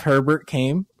 second half, Herbert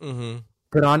came.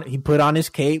 He put on his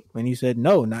cape and he said,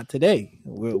 "No, not today.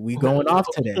 We going off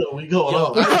today. We going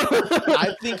off."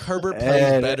 I think Herbert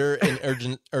plays better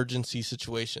in urgency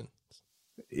situations.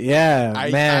 Yeah,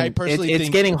 man. I personally think it's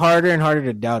getting harder and harder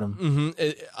to doubt him.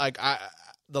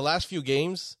 The last few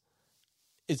games,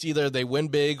 it's either they win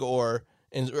big or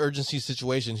in urgency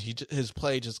situations, his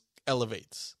play just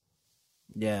elevates.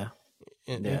 Yeah.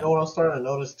 You know what I'm starting to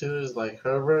notice too is like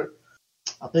Herbert.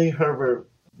 I think Herbert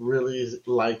really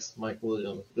likes Mike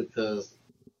Williams because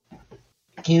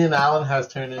Keenan Allen has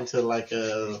turned into like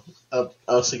a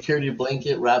security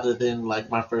blanket rather than like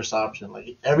my first option.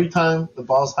 Like every time the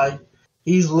ball's hyped,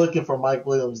 he's looking for Mike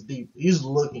Williams deep. He's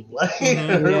looking like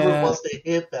Herbert wants to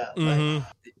hit that. Like,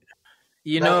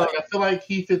 I feel like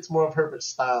he fits more of Herbert's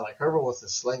style. Like Herbert wants to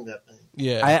sling that thing.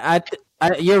 Yeah,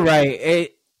 you're right.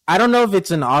 I don't know if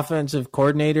it's an offensive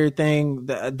coordinator thing.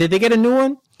 Did they get a new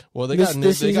one? Well, they got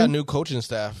new coaching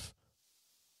staff.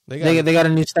 They got a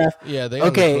new staff. Yeah, they got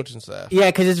a new coaching staff. Yeah,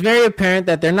 because it's very apparent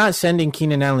that they're not sending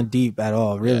Keenan Allen deep at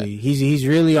all. Really, he's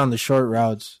really on the short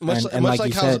routes. Much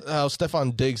like how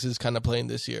Stephon Diggs is kind of playing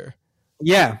this year.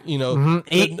 Yeah,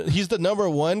 he's the number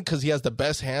one because he has the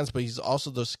best hands, but he's also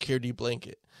the security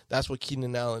blanket. That's what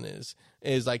Keenan Allen is.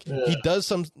 Is like he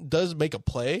does make a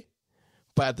play,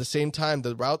 but at the same time,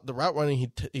 the route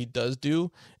running he does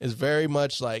do is very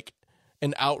much like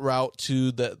an out route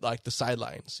to the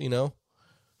sidelines.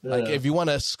 Like if you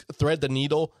want to thread the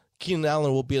needle, Keenan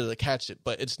Allen will be able to catch it,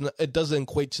 but it doesn't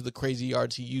equate to the crazy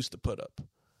yards he used to put up.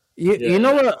 You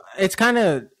know what?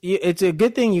 It's a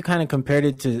good thing you kind of compared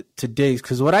it to Diggs,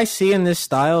 because what I see in this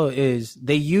style is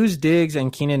they use Diggs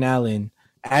and Keenan Allen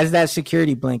as that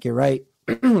security blanket, right?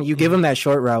 You give them that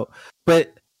short route,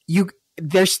 but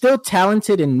they're still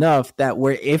talented enough that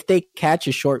where if they catch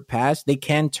a short pass, they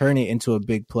can turn it into a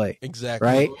big play. Exactly.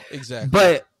 Right?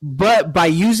 Exactly. But by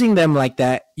using them like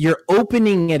that, you're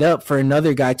opening it up for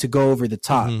another guy to go over the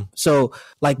top. Mm-hmm. So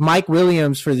like Mike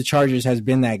Williams for the Chargers has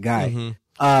been that guy. Mm-hmm.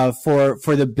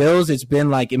 For the Bills, it's been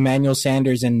like Emmanuel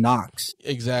Sanders and Knox.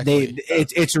 Exactly.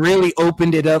 It's really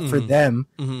opened it up for them.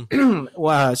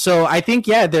 Mm-hmm. So I think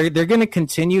they're going to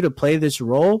continue to play this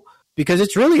role, because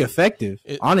it's really effective.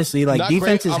 Honestly, like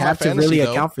defenses have to really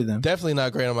account for them. Definitely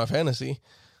not great on my fantasy.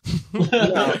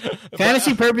 No.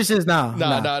 Fantasy purposes, no.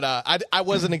 I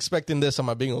wasn't expecting this on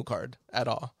my bingo card at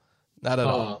all. Not at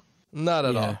all. Not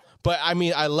at all. But I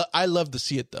mean, I love to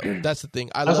see it though. That's the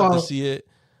thing. I love to see it.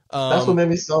 That's what made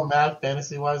me so mad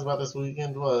fantasy-wise about this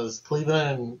weekend was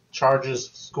Cleveland and Chargers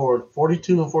scored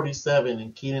 42 and 47,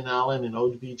 and Keenan Allen and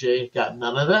OBJ got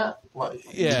none of that. Like,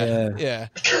 yeah.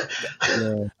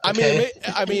 I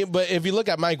mean, but if you look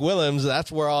at Mike Williams, that's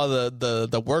where all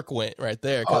the work went right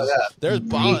there. There's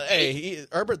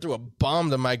Herbert threw a bomb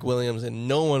to Mike Williams, and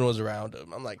no one was around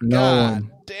him. I'm like, God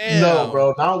damn. No,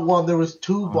 bro, not one. There was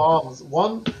two bombs.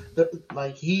 One,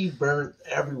 he burned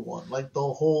everyone, like the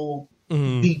whole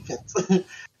defense.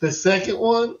 The second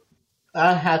one,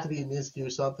 I had to be a miscue or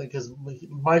something, because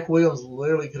Mike Williams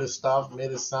literally could have stopped,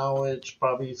 made a sandwich,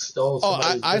 probably stole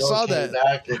somebody's I saw that.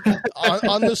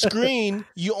 on the screen,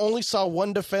 you only saw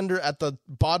one defender at the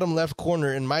bottom left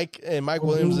corner, and Mike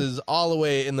Williams is all the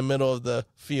way in the middle of the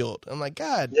field. I'm like,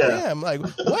 God damn! Like,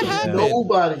 what happened?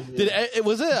 Nobody.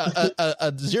 Was it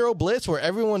a zero blitz where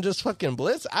everyone just fucking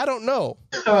blitzed? I don't know.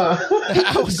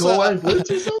 I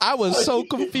was so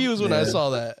confused when I saw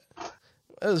that.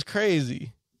 It was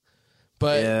crazy.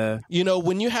 But,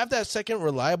 when you have that second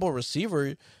reliable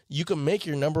receiver, you can make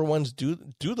your number ones do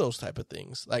those type of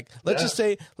things. Like, let's just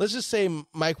say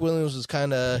Mike Williams is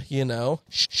kind of,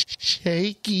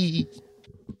 shaky.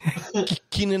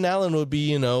 Keenan Allen would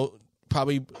be,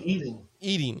 probably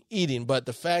eating. But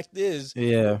the fact is,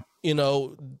 they're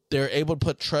able to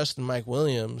put trust in Mike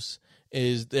Williams,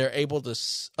 is they're able to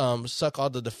suck all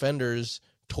the defenders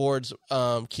towards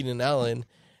Keenan Allen.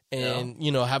 And,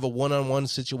 have a one-on-one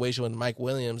situation with Mike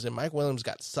Williams. And Mike Williams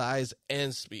got size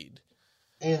and speed.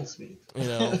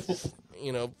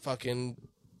 Fucking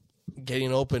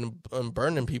getting open and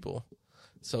burning people.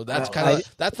 So that's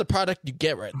that's the product you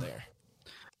get right there.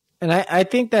 And I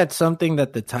think that's something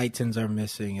that the Titans are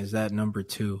missing, is that number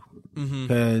 2.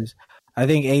 Because I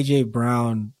think A.J.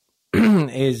 Brown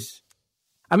is...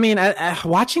 I mean,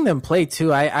 watching them play,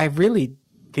 too, I really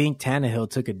think Tannehill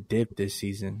took a dip this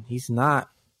season. He's not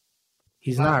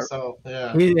really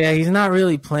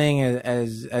playing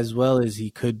as well as he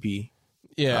could be.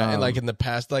 Yeah, and like in the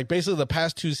past, like basically the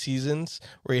past 2 seasons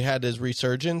where he had his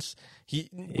resurgence,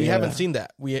 we haven't seen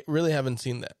that. We really haven't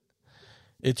seen that.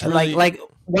 It's really like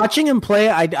watching him play.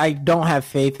 I don't have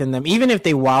faith in them. Even if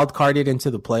they wild carded into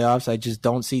the playoffs, I just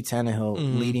don't see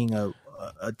Tannehill leading a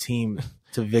team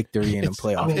to victory in a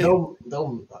playoff. I mean,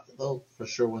 they'll for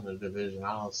sure win the division.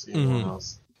 I don't see anyone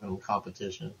else in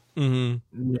competition.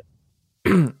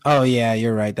 Oh yeah,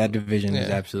 you're right. That division is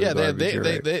absolutely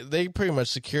garbage. They pretty much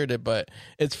secured it. But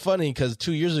it's funny because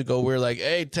 2 years ago we were like,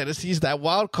 hey, Tennessee's that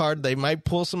wild card. They might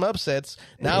pull some upsets.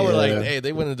 Now we're like, hey,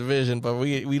 they win the division, but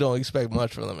we don't expect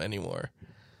much from them anymore.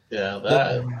 Yeah,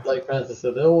 like Francis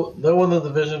said, they'll win the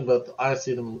division, but I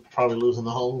see them probably losing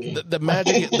the home game. The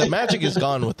magic is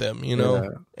gone with them,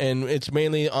 and it's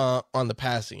mainly on the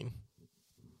passing.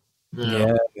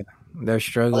 Yeah, they're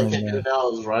struggling. Like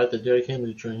now is right, the Derrick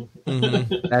Henry train.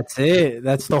 Mm-hmm. That's it.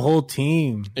 That's the whole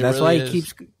team. That's really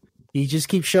why he just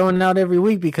keeps showing out every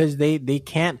week because they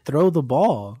can't throw the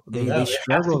ball. They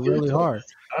struggle really hard.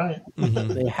 All right.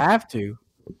 Mm-hmm. They have to.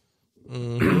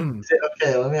 Mm-hmm.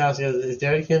 Okay, let me ask you: is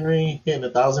Derrick Henry hitting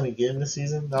 1,000 again this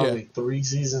season? That would be 3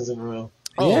 seasons in a row.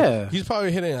 Oh, yeah, he's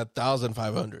probably hitting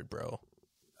 1,500, bro.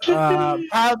 Probably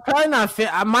not fit.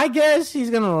 My guess, he's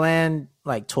gonna land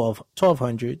like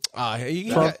 1,200. He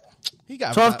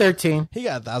got 12, 13. He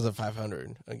got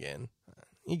 1,500 again.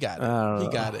 He got it. He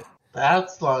got it.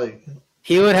 That's like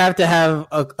he would have to have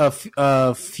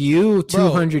a few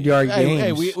 200-yard games.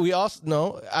 Hey, we also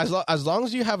know as long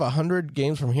as you have 100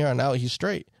 games from here on out, he's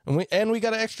straight. And we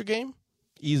got an extra game,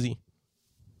 easy.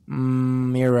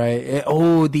 You're right.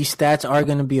 These stats are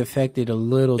going to be affected a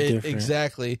little different.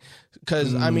 Exactly,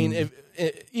 because I mean,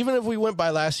 even if we went by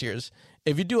last year's,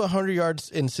 if you do 100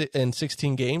 yards in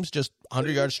 16 games, just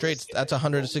 100 yards straight, that's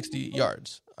 160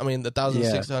 yards. I mean,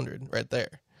 1,600 right there.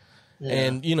 Yeah.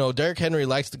 And Derrick Henry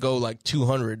likes to go like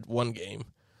 200 one game.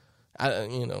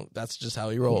 That's just how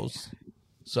he rolls.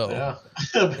 So,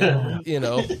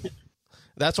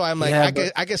 that's why I'm like,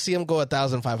 I can see him go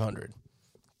 1,500.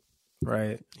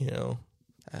 Right.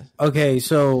 Okay,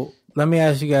 so let me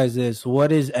ask you guys this.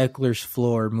 What is Eckler's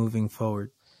floor moving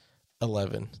forward?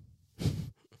 11.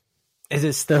 Is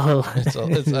it still? It's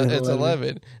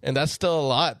 11, and that's still a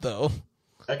lot, though.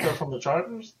 Eckler from the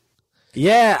Chargers?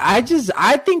 Yeah, I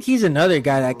think he's another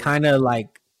guy that kind of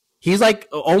like he's like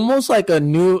almost like the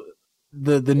new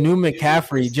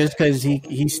McCaffrey just because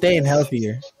he's staying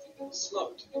healthier.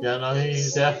 Yeah, no,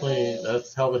 he's definitely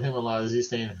that's helping him a lot. Is he's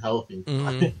staying healthy?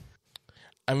 Mm-hmm.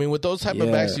 I mean, with those type of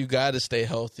backs, you got to stay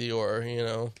healthy, or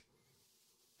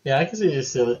Yeah, I can see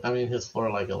his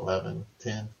floor like 11,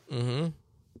 10.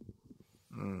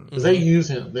 Mm-hmm. Because they use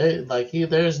him.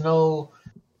 There's no.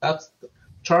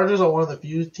 Chargers are one of the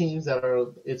few teams that are.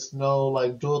 It's no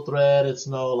like dual threat. It's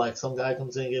no like some guy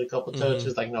comes in and get a couple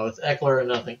touches. Like no, it's Eckler or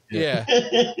nothing. Yeah,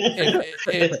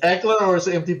 it's Eckler or it's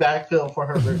an empty backfield for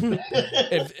Herbert.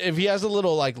 if he has a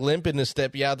little like limp in his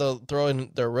step, they'll throw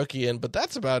in their rookie in, but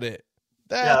that's about it.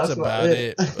 That's about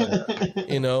it.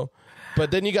 But,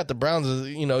 but then you got the Browns.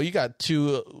 You got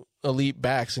 2 elite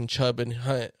backs in Chubb and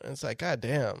Hunt. And it's like, God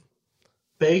damn.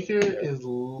 Baker is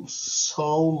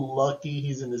so lucky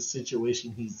he's in the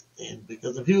situation he's in,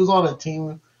 because if he was on a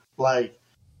team like,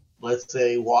 let's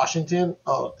say, Washington,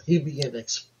 he'd be getting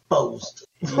exposed.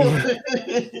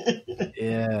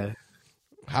 Yeah.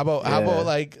 How about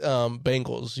like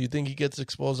Bengals? You think he gets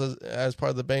exposed as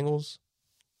part of the Bengals?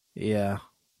 Yeah.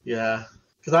 Yeah.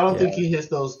 Because I don't think he hits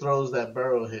those throws that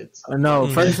Burrow hits. No,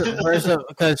 first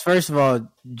of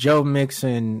all, Joe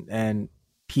Mixon and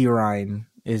Pirine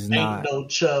is not no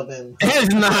chubbing. Is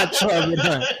not chubbing.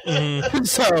 Mm-hmm.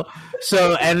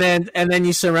 So and then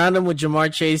you surround him with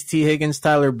Jamar Chase, T. Higgins,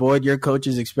 Tyler Boyd. Your coach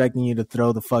is expecting you to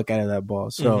throw the fuck out of that ball.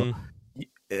 So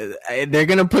they're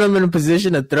gonna put him in a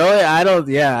position to throw it.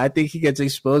 I think he gets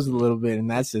exposed a little bit in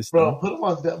that system. Bro,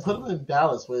 put him in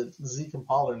Dallas with Zeke and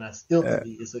Pollard, and I still think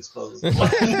he gets exposed.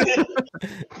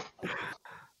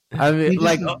 I mean,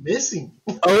 like missing.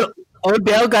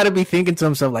 Odell got to be thinking to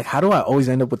himself, like, how do I always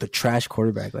end up with a trash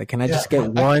quarterback? Like, can I just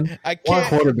get one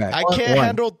quarterback? I can't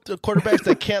handle the quarterbacks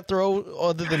that can't throw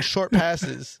other than short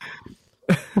passes.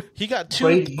 He got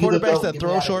 2 quarterbacks that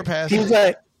throw short passes.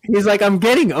 He's like, I'm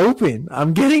getting open.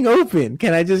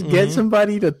 Can I just get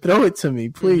somebody to throw it to me,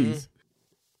 please?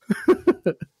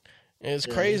 It's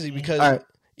crazy because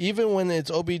even when it's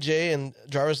OBJ and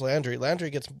Jarvis Landry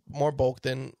gets more bulk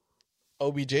than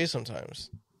OBJ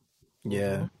sometimes.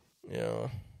 Yeah.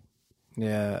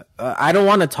 Yeah. I don't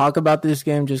want to talk about this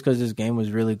game just because this game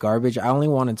was really garbage. I only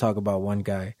want to talk about one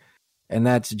guy, and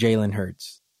that's Jalen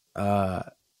Hurts.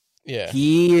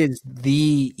 He is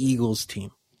the Eagles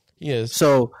team. He is.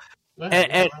 So,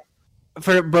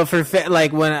 for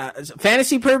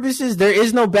fantasy purposes, there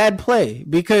is no bad play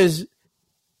because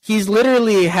he's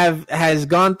literally has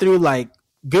gone through like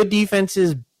good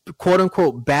defenses, quote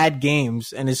unquote bad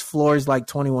games, and his floor is like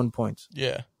 21 points.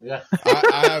 Yeah.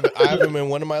 I have him in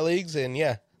one of my leagues, and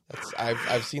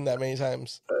I've seen that many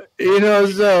times.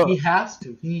 So he has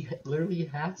to. He literally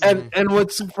has to. And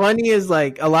what's funny is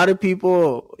like a lot of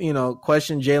people,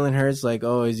 question Jalen Hurts, like,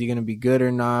 oh, is he going to be good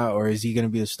or not, or is he going to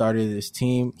be the starter of this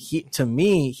team? To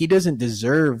me, he doesn't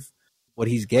deserve what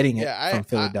he's getting from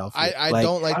Philadelphia. I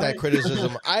don't like that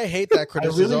criticism. I hate that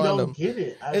criticism. I really on don't him. get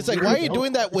it. It's like, why are you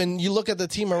doing that when you look at the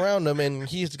team around him and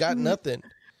he's got nothing?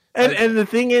 And the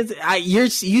thing is,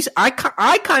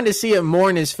 I kind of see it more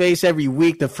in his face every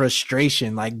week. The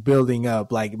frustration, like building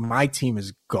up, like my team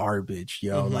is garbage,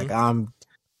 yo. Mm-hmm. Like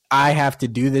I have to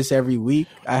do this every week.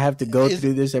 I have to go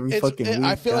through this every fucking week.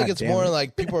 I feel like it's more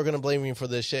like people are gonna blame me for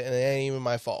this shit, and it ain't even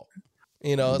my fault.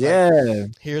 You know?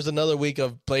 Like, here's another week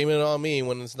of blaming it on me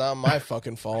when it's not my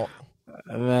fucking fault.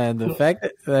 Man, the fact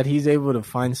that he's able to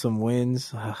find some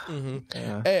wins. Mm-hmm.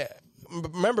 Yeah. Hey,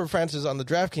 remember, Francis, on the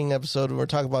DraftKings episode, we were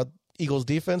talking about Eagles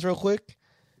defense real quick.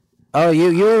 Oh,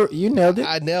 you nailed it.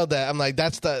 I nailed that. I'm like,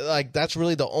 that's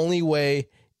really the only way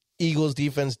Eagles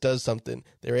defense does something.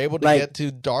 They're able to get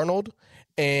to Darnold,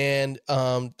 and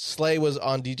Slay was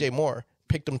on DJ Moore,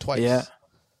 picked him twice. Yeah.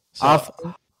 So,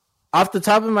 off the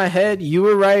top of my head, you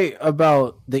were right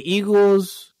about the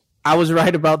Eagles. I was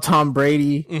right about Tom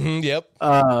Brady. Mm-hmm, yep.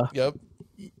 Yep.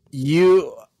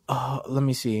 Let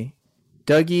me see.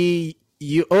 Dougie,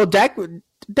 Dak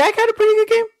had a pretty good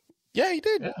game. Yeah, he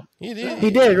did. Yeah. He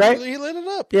did, right? He lit it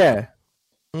up. Yeah.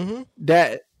 Mm-hmm.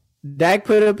 Dak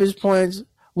put up his points.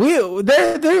 We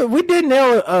did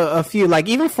nail a few. Like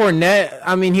even Fournette.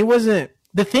 I mean, he wasn't.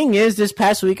 The thing is, this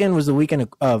past weekend was the weekend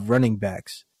of running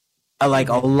backs. Like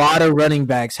a lot of running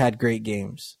backs had great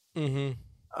games.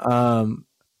 Mm-hmm.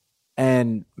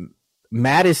 And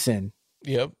Madison.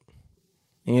 Yep.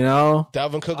 You know,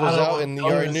 Dalvin Cook was out, and you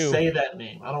already knew. Say that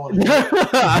name. I don't want to.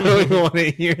 I don't even want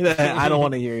to hear that. I don't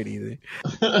want to hear it either.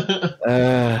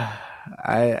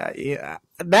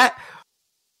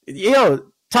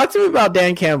 Talk to me about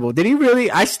Dan Campbell. Did he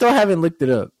really? I still haven't looked it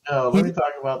up. No, let me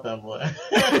talk about that boy.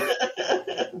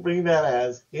 Bring that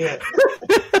ass. Yeah.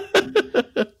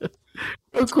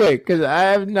 Real quick, because I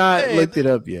have not looked it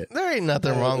up yet. There ain't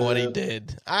nothing wrong with what he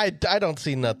did. I don't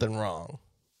see nothing wrong.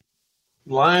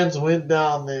 Lions went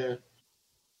down there.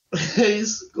 He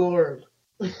scored.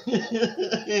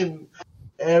 And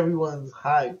everyone's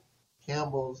hyped.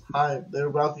 Campbell's hyped. They're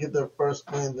about to get their first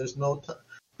win. There's no time.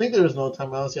 I think there was no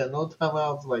timeouts yet. No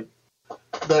timeouts like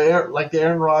the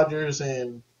Aaron Rodgers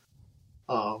and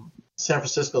San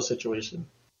Francisco situation.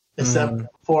 Except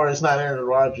for it's not Aaron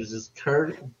Rodgers, it's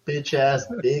Kurt, bitch ass,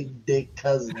 big dick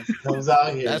Cousins comes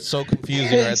out here. That's so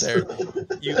confusing right there.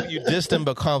 You dissed him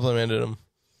but complimented him.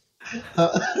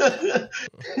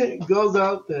 Goes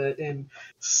out there and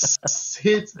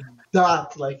hits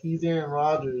dots like he's Aaron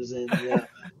Rodgers, and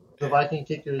the Viking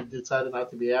kicker decided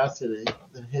not to be asked today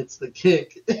and hits the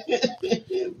kick.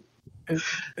 It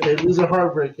was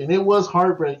heartbreaking. It was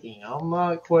heartbreaking. I'm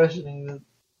not questioning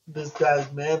this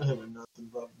guy's manhood or nothing,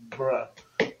 but bruh.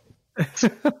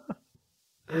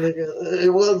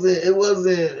 It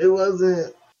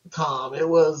wasn't Tom. It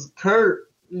was Kurt.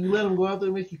 You let him go out there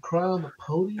and make you cry on the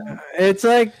podium? It's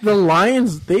like the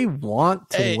Lions, they want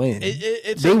to win.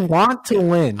 They want to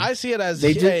win. I see it as,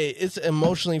 it's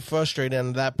emotionally frustrating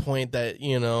at that point that,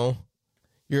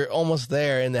 you're almost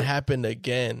there and it happened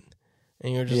again.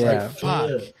 And you're just like, fuck.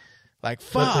 Yeah. Like,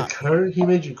 fuck. But Kurt, he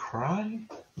made you cry?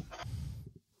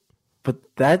 But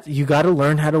that you got to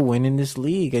learn how to win in this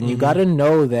league. And you got to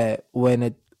know that when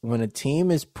a team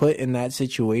is put in that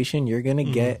situation, you're going to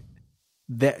get...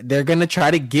 They're going to try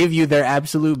to give you their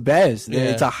absolute best. Yeah.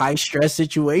 It's a high-stress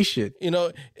situation.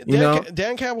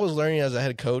 Dan Campbell is learning as a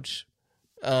head coach.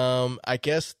 I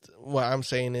guess what I'm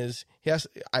saying is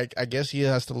I guess he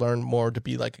has to learn more to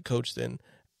be like a coach than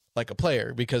like a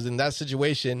player, because in that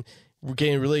situation, we're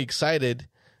getting really excited.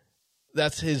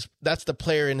 That's the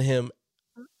player in him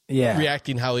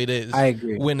reacting how it is. I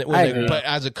agree. But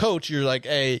as a coach, you're like,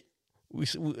 hey,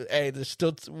 there's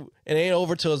still it ain't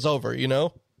over till it's over,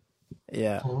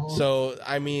 Yeah. So,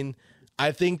 I mean,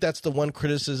 I think that's the one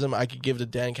criticism I could give to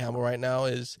Dan Campbell right now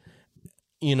is,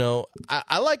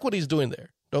 I like what he's doing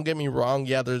there. Don't get me wrong.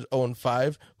 Yeah, there's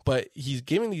 0-5, but he's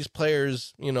giving these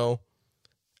players,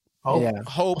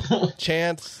 hope,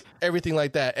 chance, everything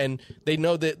like that. And they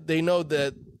know that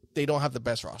they don't have the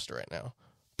best roster right now,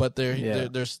 but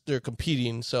they're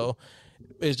competing. So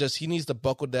it's just he needs to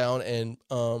buckle down and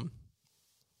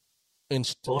in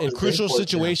crucial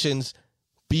situations.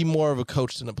 Be more of a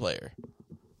coach than a player.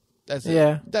 That's it.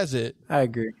 Yeah. That's it. I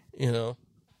agree. But,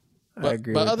 I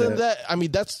agree. But other than that, I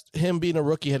mean, that's him being a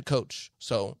rookie head coach.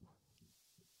 So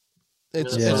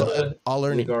it's all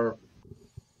learning. All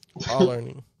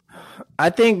learning. I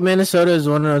think Minnesota is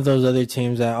one of those other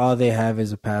teams that all they have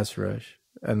is a pass rush,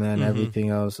 and then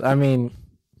everything else. I mean,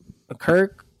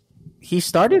 Kirk, he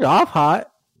started off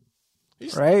hot.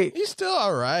 right? He's still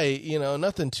all right.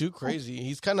 Nothing too crazy.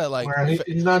 He's kind of like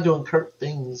he's not doing Kirk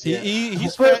things.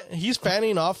 He's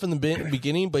fanning off in the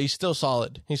beginning, but he's still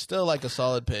solid. He's still like a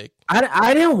solid pick.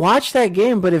 I didn't watch that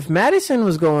game, but if Madison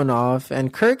was going off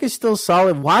and Kirk is still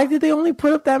solid, why did they only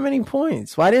put up that many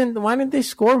points? Why didn't they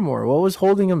score more? What was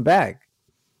holding them back?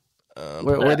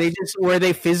 Were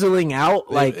they fizzling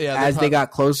out as they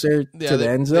got closer to the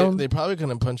end zone? They probably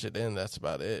couldn't punch it in. That's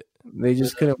about it. They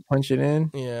just couldn't punch it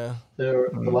in. Yeah, the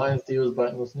Lions D was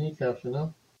biting those kneecaps,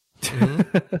 Mm-hmm.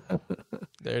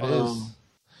 There it is.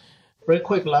 Real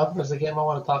quick, love. There's a game I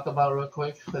want to talk about real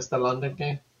quick. That's the London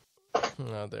game.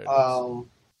 No, there it is.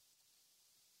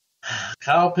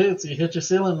 Kyle Pitts, you hit your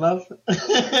ceiling, love.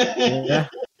 Yeah.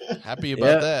 Happy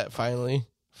about that. Finally,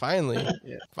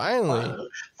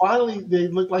 they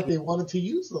look like they wanted to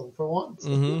use them for once.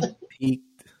 Mm-hmm.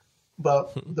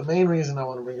 But the main reason I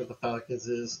want to bring up the Falcons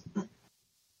is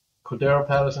Cordero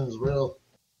Patterson's real.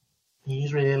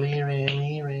 He's really,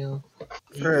 really real.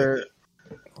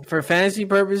 For fantasy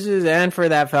purposes and for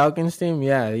that Falcons team,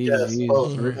 yeah. He's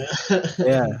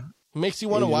yeah. Makes you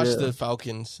want to watch the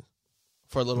Falcons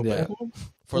for a little bit.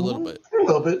 For a little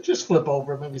bit. Just flip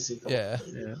over, maybe see. Yeah.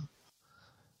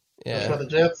 For the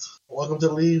Jets, welcome to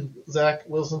the league, Zach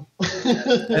Wilson.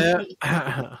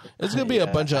 It's gonna be a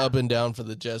bunch of up and down for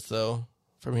the Jets, though,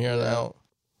 from here on out.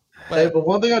 But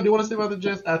one thing I do want to say about the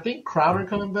Jets, I think Crowder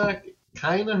coming back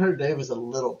kind of hurt Davis a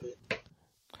little bit.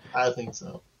 I think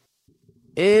so.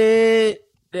 I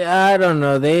don't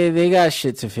know. They got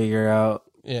shit to figure out.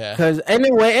 Yeah. Because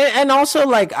anyway, and also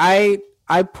like I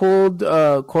pulled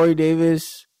Corey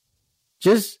Davis.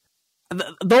 Just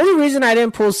the only reason I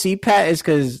didn't pull CPAT is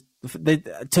because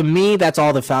to me that's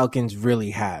all the Falcons really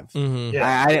have. Mm-hmm.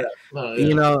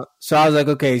 So I was like,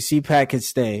 okay, CPAT could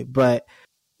stay, but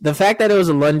the fact that it was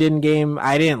a London game,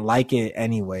 I didn't like it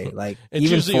anyway. Like it's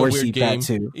even for CPAT game.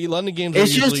 too. London games are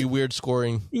usually weird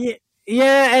scoring.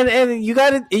 Yeah, and you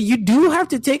do have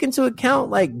to take into account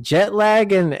like jet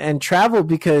lag and travel,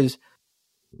 because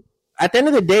at the end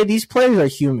of the day, these players are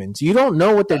humans. You don't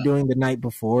know what they're doing the night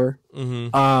before.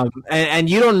 Mm-hmm. And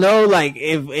you don't know like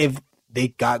if they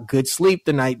got good sleep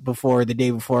the night before, the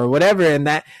day before, or whatever.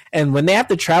 And when they have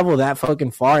to travel that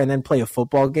fucking far and then play a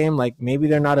football game, like maybe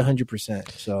they're not 100%.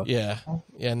 So yeah.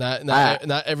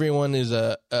 Not everyone is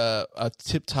a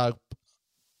tip top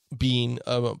being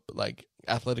like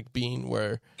athletic being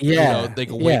where they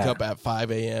can wake up at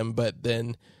 5 a.m. but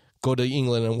then go to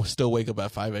England and still wake up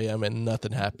at 5 a.m. and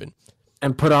nothing happened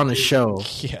and put on a show.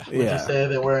 Yeah. Would you say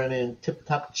that we're in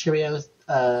tip-top Cheerios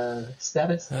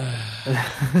status? No.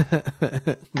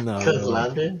 Because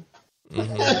London?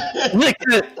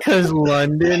 Because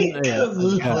London? Yeah.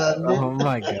 London. Oh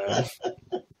my god.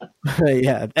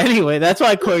 Yeah. Anyway, that's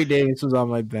why Corey Davis was on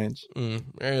my bench. It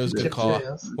was a good call.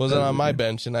 Wasn't on my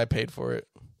bench and I paid for it.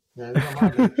 Yeah, it was on my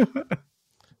bench.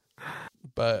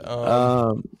 But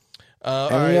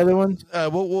any other ones?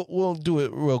 We'll do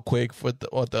it real quick with the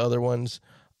other ones.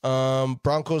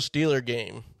 Broncos Steeler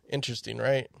game. Interesting,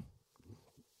 right?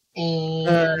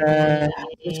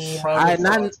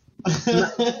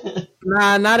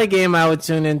 Not a game I would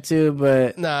tune into,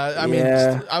 but I mean,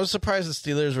 I was surprised the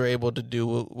Steelers were able to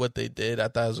do what they did. I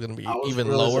thought it was going to be even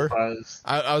really lower.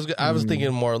 I was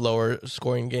thinking more lower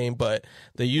scoring game, but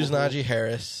they used Najee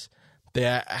Harris. They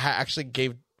actually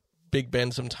gave Big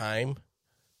Ben some time,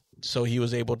 so he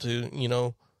was able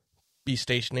to be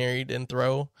stationary and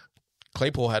throw.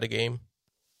 Claypool had a game.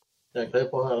 Yeah,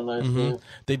 Claypool had a nice game.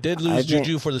 They did lose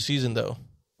Juju for the season, though.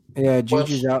 Yeah,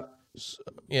 Juju's out.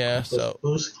 Yeah, so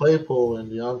Bruce Claypool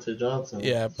and Deontay Johnson.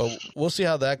 Yeah, but we'll see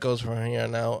how that goes from here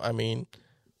on out. I mean,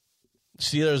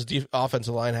 Steelers'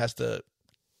 offensive line has to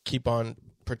keep on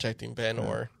protecting Ben,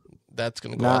 or that's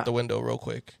going to go out the window real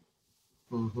quick.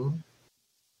 Mm-hmm.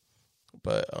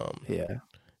 But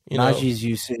Najee's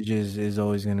usage is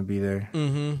always going to be there.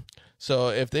 Mm-hmm. So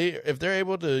if they're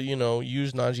able to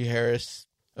use Najee Harris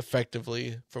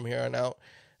effectively from here on out,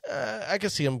 I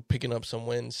can see him picking up some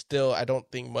wins. Still, I don't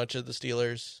think much of the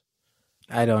Steelers.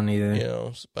 I don't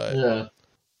either. But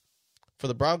for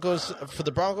the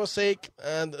Broncos' sake,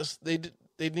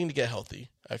 they need to get healthy.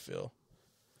 I feel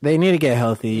they need to get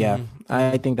healthy. Yeah,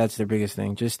 I think that's their biggest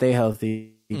thing. Just stay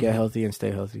healthy, get healthy, and stay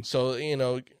healthy.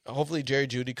 So hopefully Jerry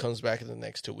Jeudy comes back in the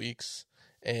next 2 weeks,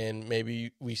 and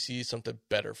maybe we see something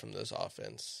better from this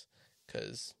offense.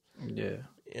 Because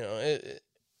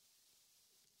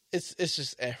it's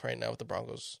just right now with the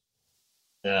Broncos.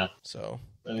 Yeah. So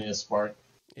they need a spark.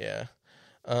 Yeah.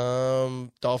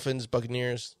 Dolphins,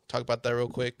 Buccaneers. Talk about that real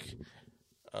quick.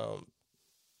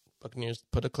 Buccaneers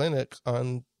put a clinic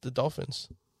on the Dolphins.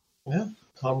 Yeah.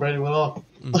 Tom Brady went off.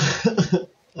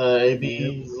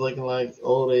 AB is looking like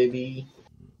old AB.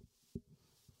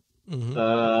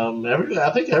 Mm-hmm. I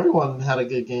think everyone had a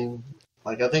good game.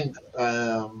 Like I think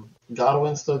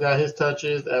Godwin still got his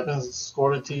touches. Evans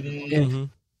scored a TD. Mm-hmm.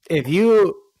 If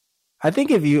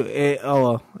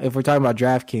we're talking about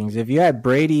DraftKings, if you had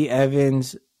Brady,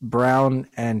 Evans, Brown,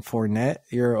 and Fournette,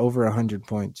 you're over 100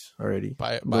 points already.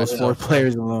 By those four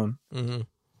players alone. Mm-hmm.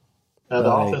 The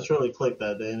offense really clicked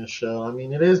that day in the show. I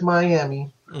mean, it is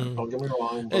Miami. Don't get me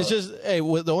wrong. It's just,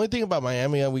 the only thing about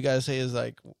Miami we gotta say is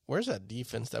like, where's that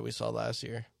defense that we saw last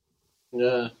year?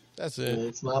 Yeah, that's it.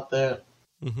 It's not there.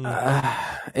 Mm-hmm.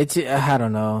 I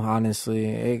don't know. Honestly,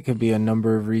 it could be a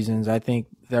number of reasons. I think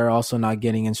they're also not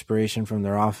getting inspiration from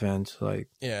their offense. Like,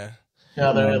 they're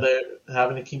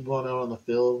having to keep going out on the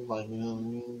field. Like, you know what I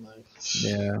mean? Like,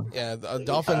 the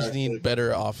Dolphins need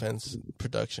better offense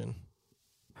production.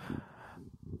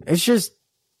 It's just,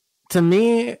 to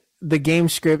me, the game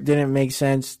script didn't make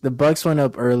sense. The Bucs went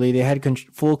up early. They had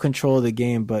full control of the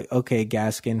game, but okay,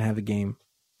 Gaskin have a game.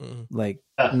 Mm-hmm. Like,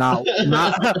 not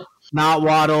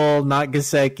Waddle, not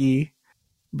Gesicki,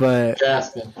 but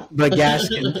Gaskin.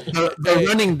 The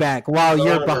running back while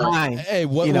you're behind.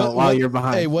 While you're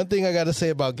behind. Hey, one thing I got to say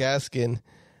about Gaskin,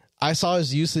 I saw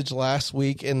his usage last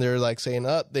week, and they're like saying,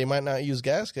 they might not use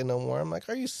Gaskin no more. I'm like,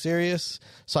 are you serious?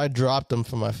 So I dropped him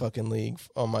from my fucking league,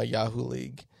 on my Yahoo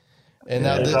league. And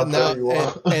now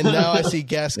I see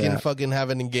Gaskin fucking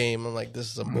having a game. I'm like, this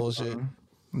is some bullshit.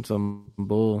 Some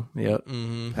bull. Yep.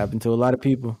 Mm-hmm. Happened to a lot of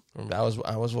people. I was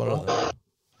one of them.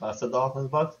 That's the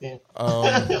Dolphins-Bucs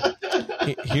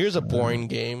game. Here's a boring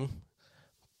game.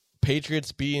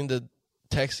 Patriots beating the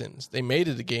Texans. They made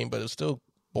it a game, but it's still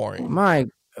boring.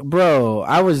 Bro,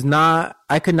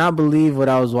 I could not believe what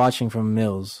I was watching from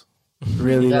Mills.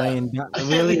 Really laying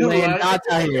dots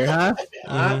out here,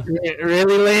 huh?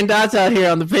 Really laying dots out here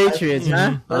on the Patriots,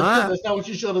 huh? That's not what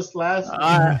you showed us last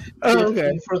week.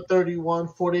 Okay. For 31,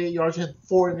 48 yards, and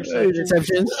 4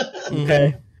 interceptions.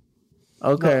 Okay.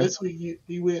 No, this week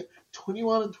he went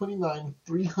 21 and 29,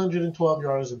 312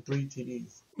 yards, and 3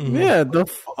 TDs. Mm-hmm. Yeah.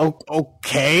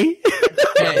 Okay.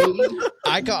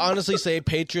 I can honestly say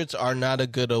Patriots are not a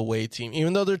good away team.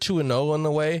 Even though they're 2-0 on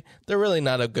the way, they're really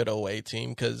not a good away team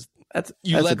because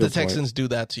you let the Texans do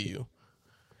that to you.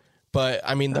 But,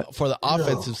 I mean, for the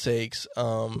offensive sakes,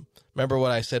 remember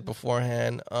what I said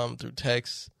beforehand through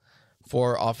text,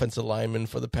 4 offensive linemen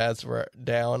for the Pats were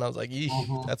down. I was like,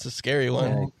 that's a scary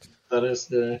one. That is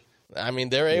scary. I mean,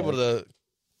 they're able to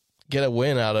get a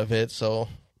win out of it, so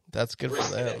that's good for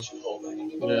them.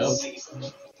 Yeah.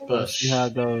 We'll see how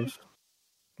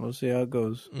it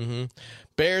goes. Mm-hmm.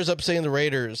 Bears upsetting the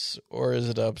Raiders, or is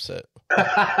it an upset?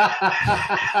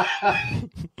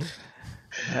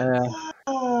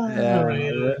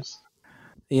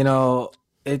 You know,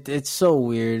 it's so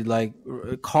weird. Like,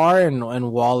 Carr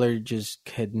and Waller just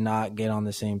could not get on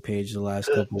the same page the last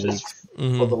couple weeks.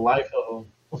 For the life of them.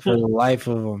 For the life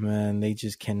of them, man, they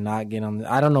just cannot get on.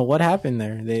 I don't know what happened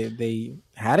there. They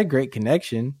had a great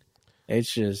connection.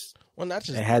 It's just,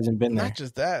 it hasn't been there. Not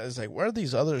just that. It's like, where are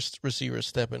these other receivers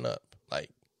stepping up?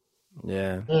 Like,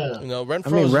 yeah. You know,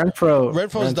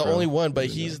 Renfro's the only one, but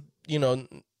he's,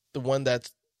 the one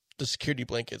that's the security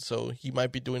blanket. So he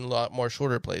might be doing a lot more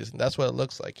shorter plays, and that's what it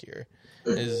looks like here.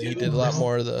 Is he did a lot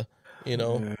more of the,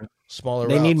 smaller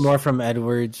routes. They need more from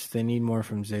Edwards. They need more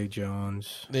from Zay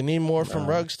Jones. They need more from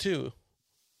Ruggs too.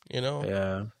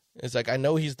 Yeah. It's like, I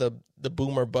know he's the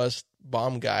boomer bust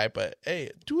bomb guy, but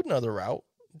hey, do another route.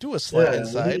 Do a slant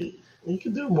inside. You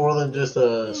can do more than just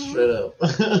a straight up.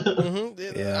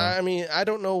 Yeah. I mean, I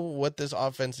don't know what this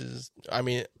offense is. I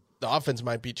mean, the offense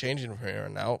might be changing from here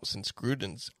on out since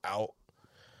Gruden's out.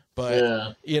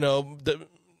 But, the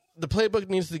playbook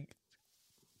needs to,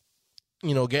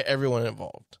 get everyone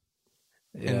involved.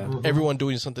 Yeah. And everyone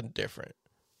doing something different.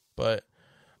 But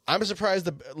I'm surprised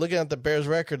looking at the Bears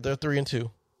record, they're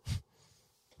 3-2.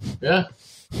 Yeah.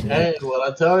 Hey,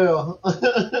 what I tell you.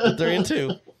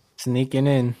 3-2. Sneaking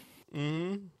in.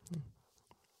 Mm-hmm.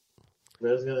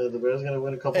 The Bears gonna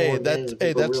win a couple more games.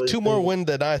 That's really 2 more wins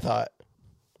than I thought.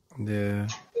 Yeah.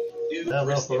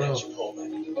 That's for real.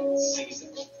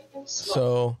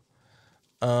 So,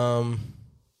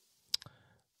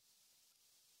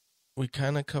 we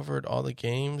kind of covered all the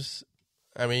games.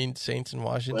 I mean, Saints and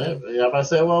Washington. Yeah, if I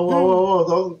say,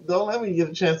 whoa, don't let me get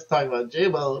a chance to talk about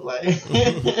J-Bo. Like, do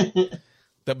it.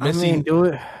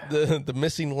 The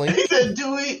missing link. He said,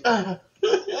 do it.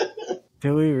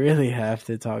 Do we really have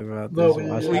to talk about this?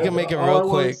 No, we can make it real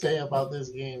quick. All I want to say about this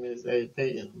game is, hey,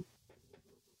 Peyton,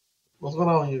 what's going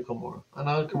on with you, Kamara? I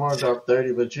know Kamara dropped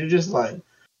 30, but you just like,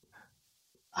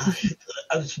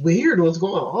 It's weird what's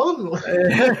going on.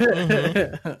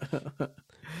 Mm-hmm.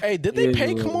 Hey, did they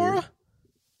pay Kamara?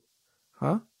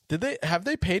 Huh? Have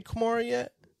they paid Kamara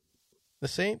yet? The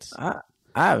Saints? I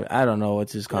don't know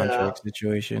what's his contract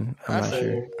situation. I'm not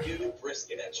sure.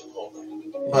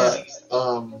 But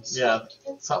yeah,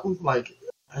 something like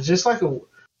it's just like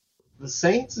the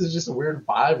Saints is just a weird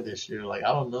vibe this year. Like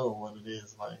I don't know what it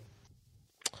is. Like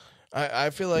I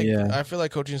feel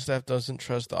like coaching staff doesn't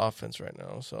trust the offense right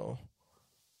now. So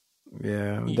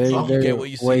yeah, they're get what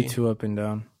you way see. too up and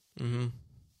down. Mm-hmm.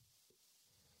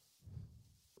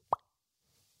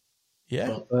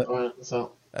 Yeah,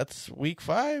 so that's week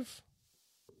 5.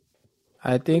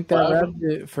 I think that wraps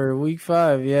it for week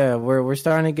 5. Yeah, we're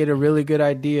starting to get a really good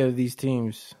idea of these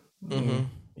teams. Mm-hmm.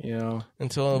 You know,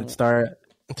 until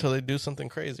they do something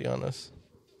crazy on us.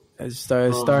 It's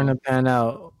starting to pan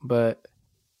out, but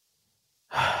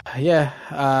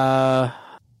yeah,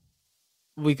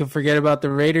 we can forget about the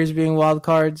Raiders being wild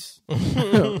cards.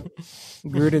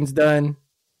 Gruden's done.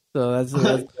 So that's the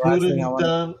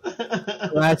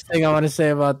last thing I want to say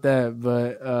about that.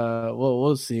 But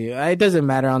we'll see. It doesn't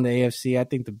matter on the AFC. I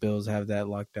think the Bills have that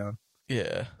locked down.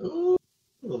 Yeah.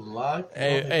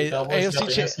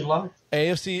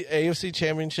 AFC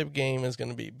championship game is going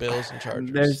to be Bills and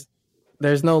Chargers.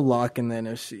 There's no lock in the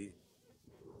NFC.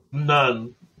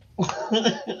 None.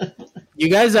 You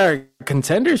guys are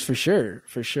contenders for sure,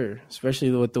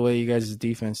 especially with the way you guys'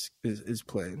 defense is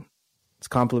playing. It's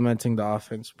complementing the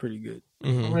offense pretty good.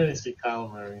 Mm-hmm. I'm ready to see Kyle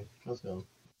Murray. Let's go.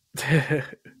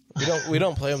 we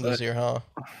don't play him this year, huh?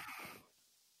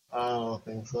 I don't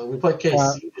think so. We play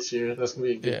KC this year. That's gonna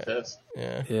be a good test.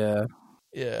 Yeah.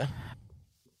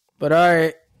 But all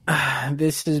right,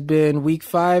 this has been week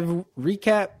 5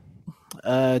 recap.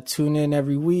 Tune in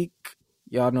every week.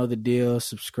 Y'all know the deal.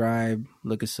 Subscribe.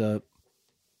 Look us up.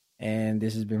 And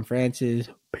this has been Francis.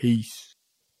 Peace.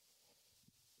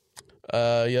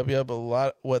 Yep. A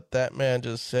lot what that man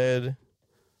just said.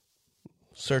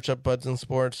 Search up Buds and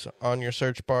Sports on your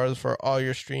search bars for all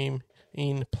your streaming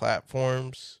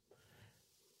platforms.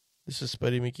 This is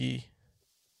Spuddy McGee.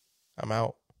 I'm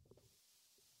out.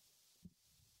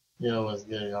 Yo, what's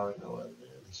good? Y'all already know what it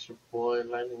is. It's your boy,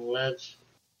 Lightning Ledge,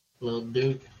 Lil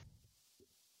Duke.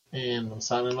 And I'm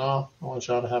signing off. I want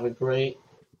y'all to have a great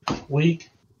week.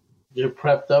 Get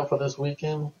prepped up for this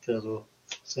weekend because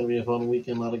it's going to be a fun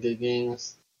weekend. A lot of good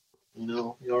games. You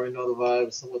know, you already know the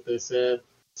vibes and what they said.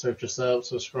 Search us up,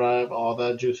 subscribe, all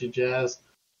that juicy jazz.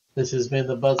 This has been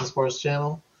the Buds and Sports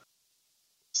channel.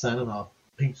 Signing off.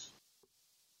 Peace.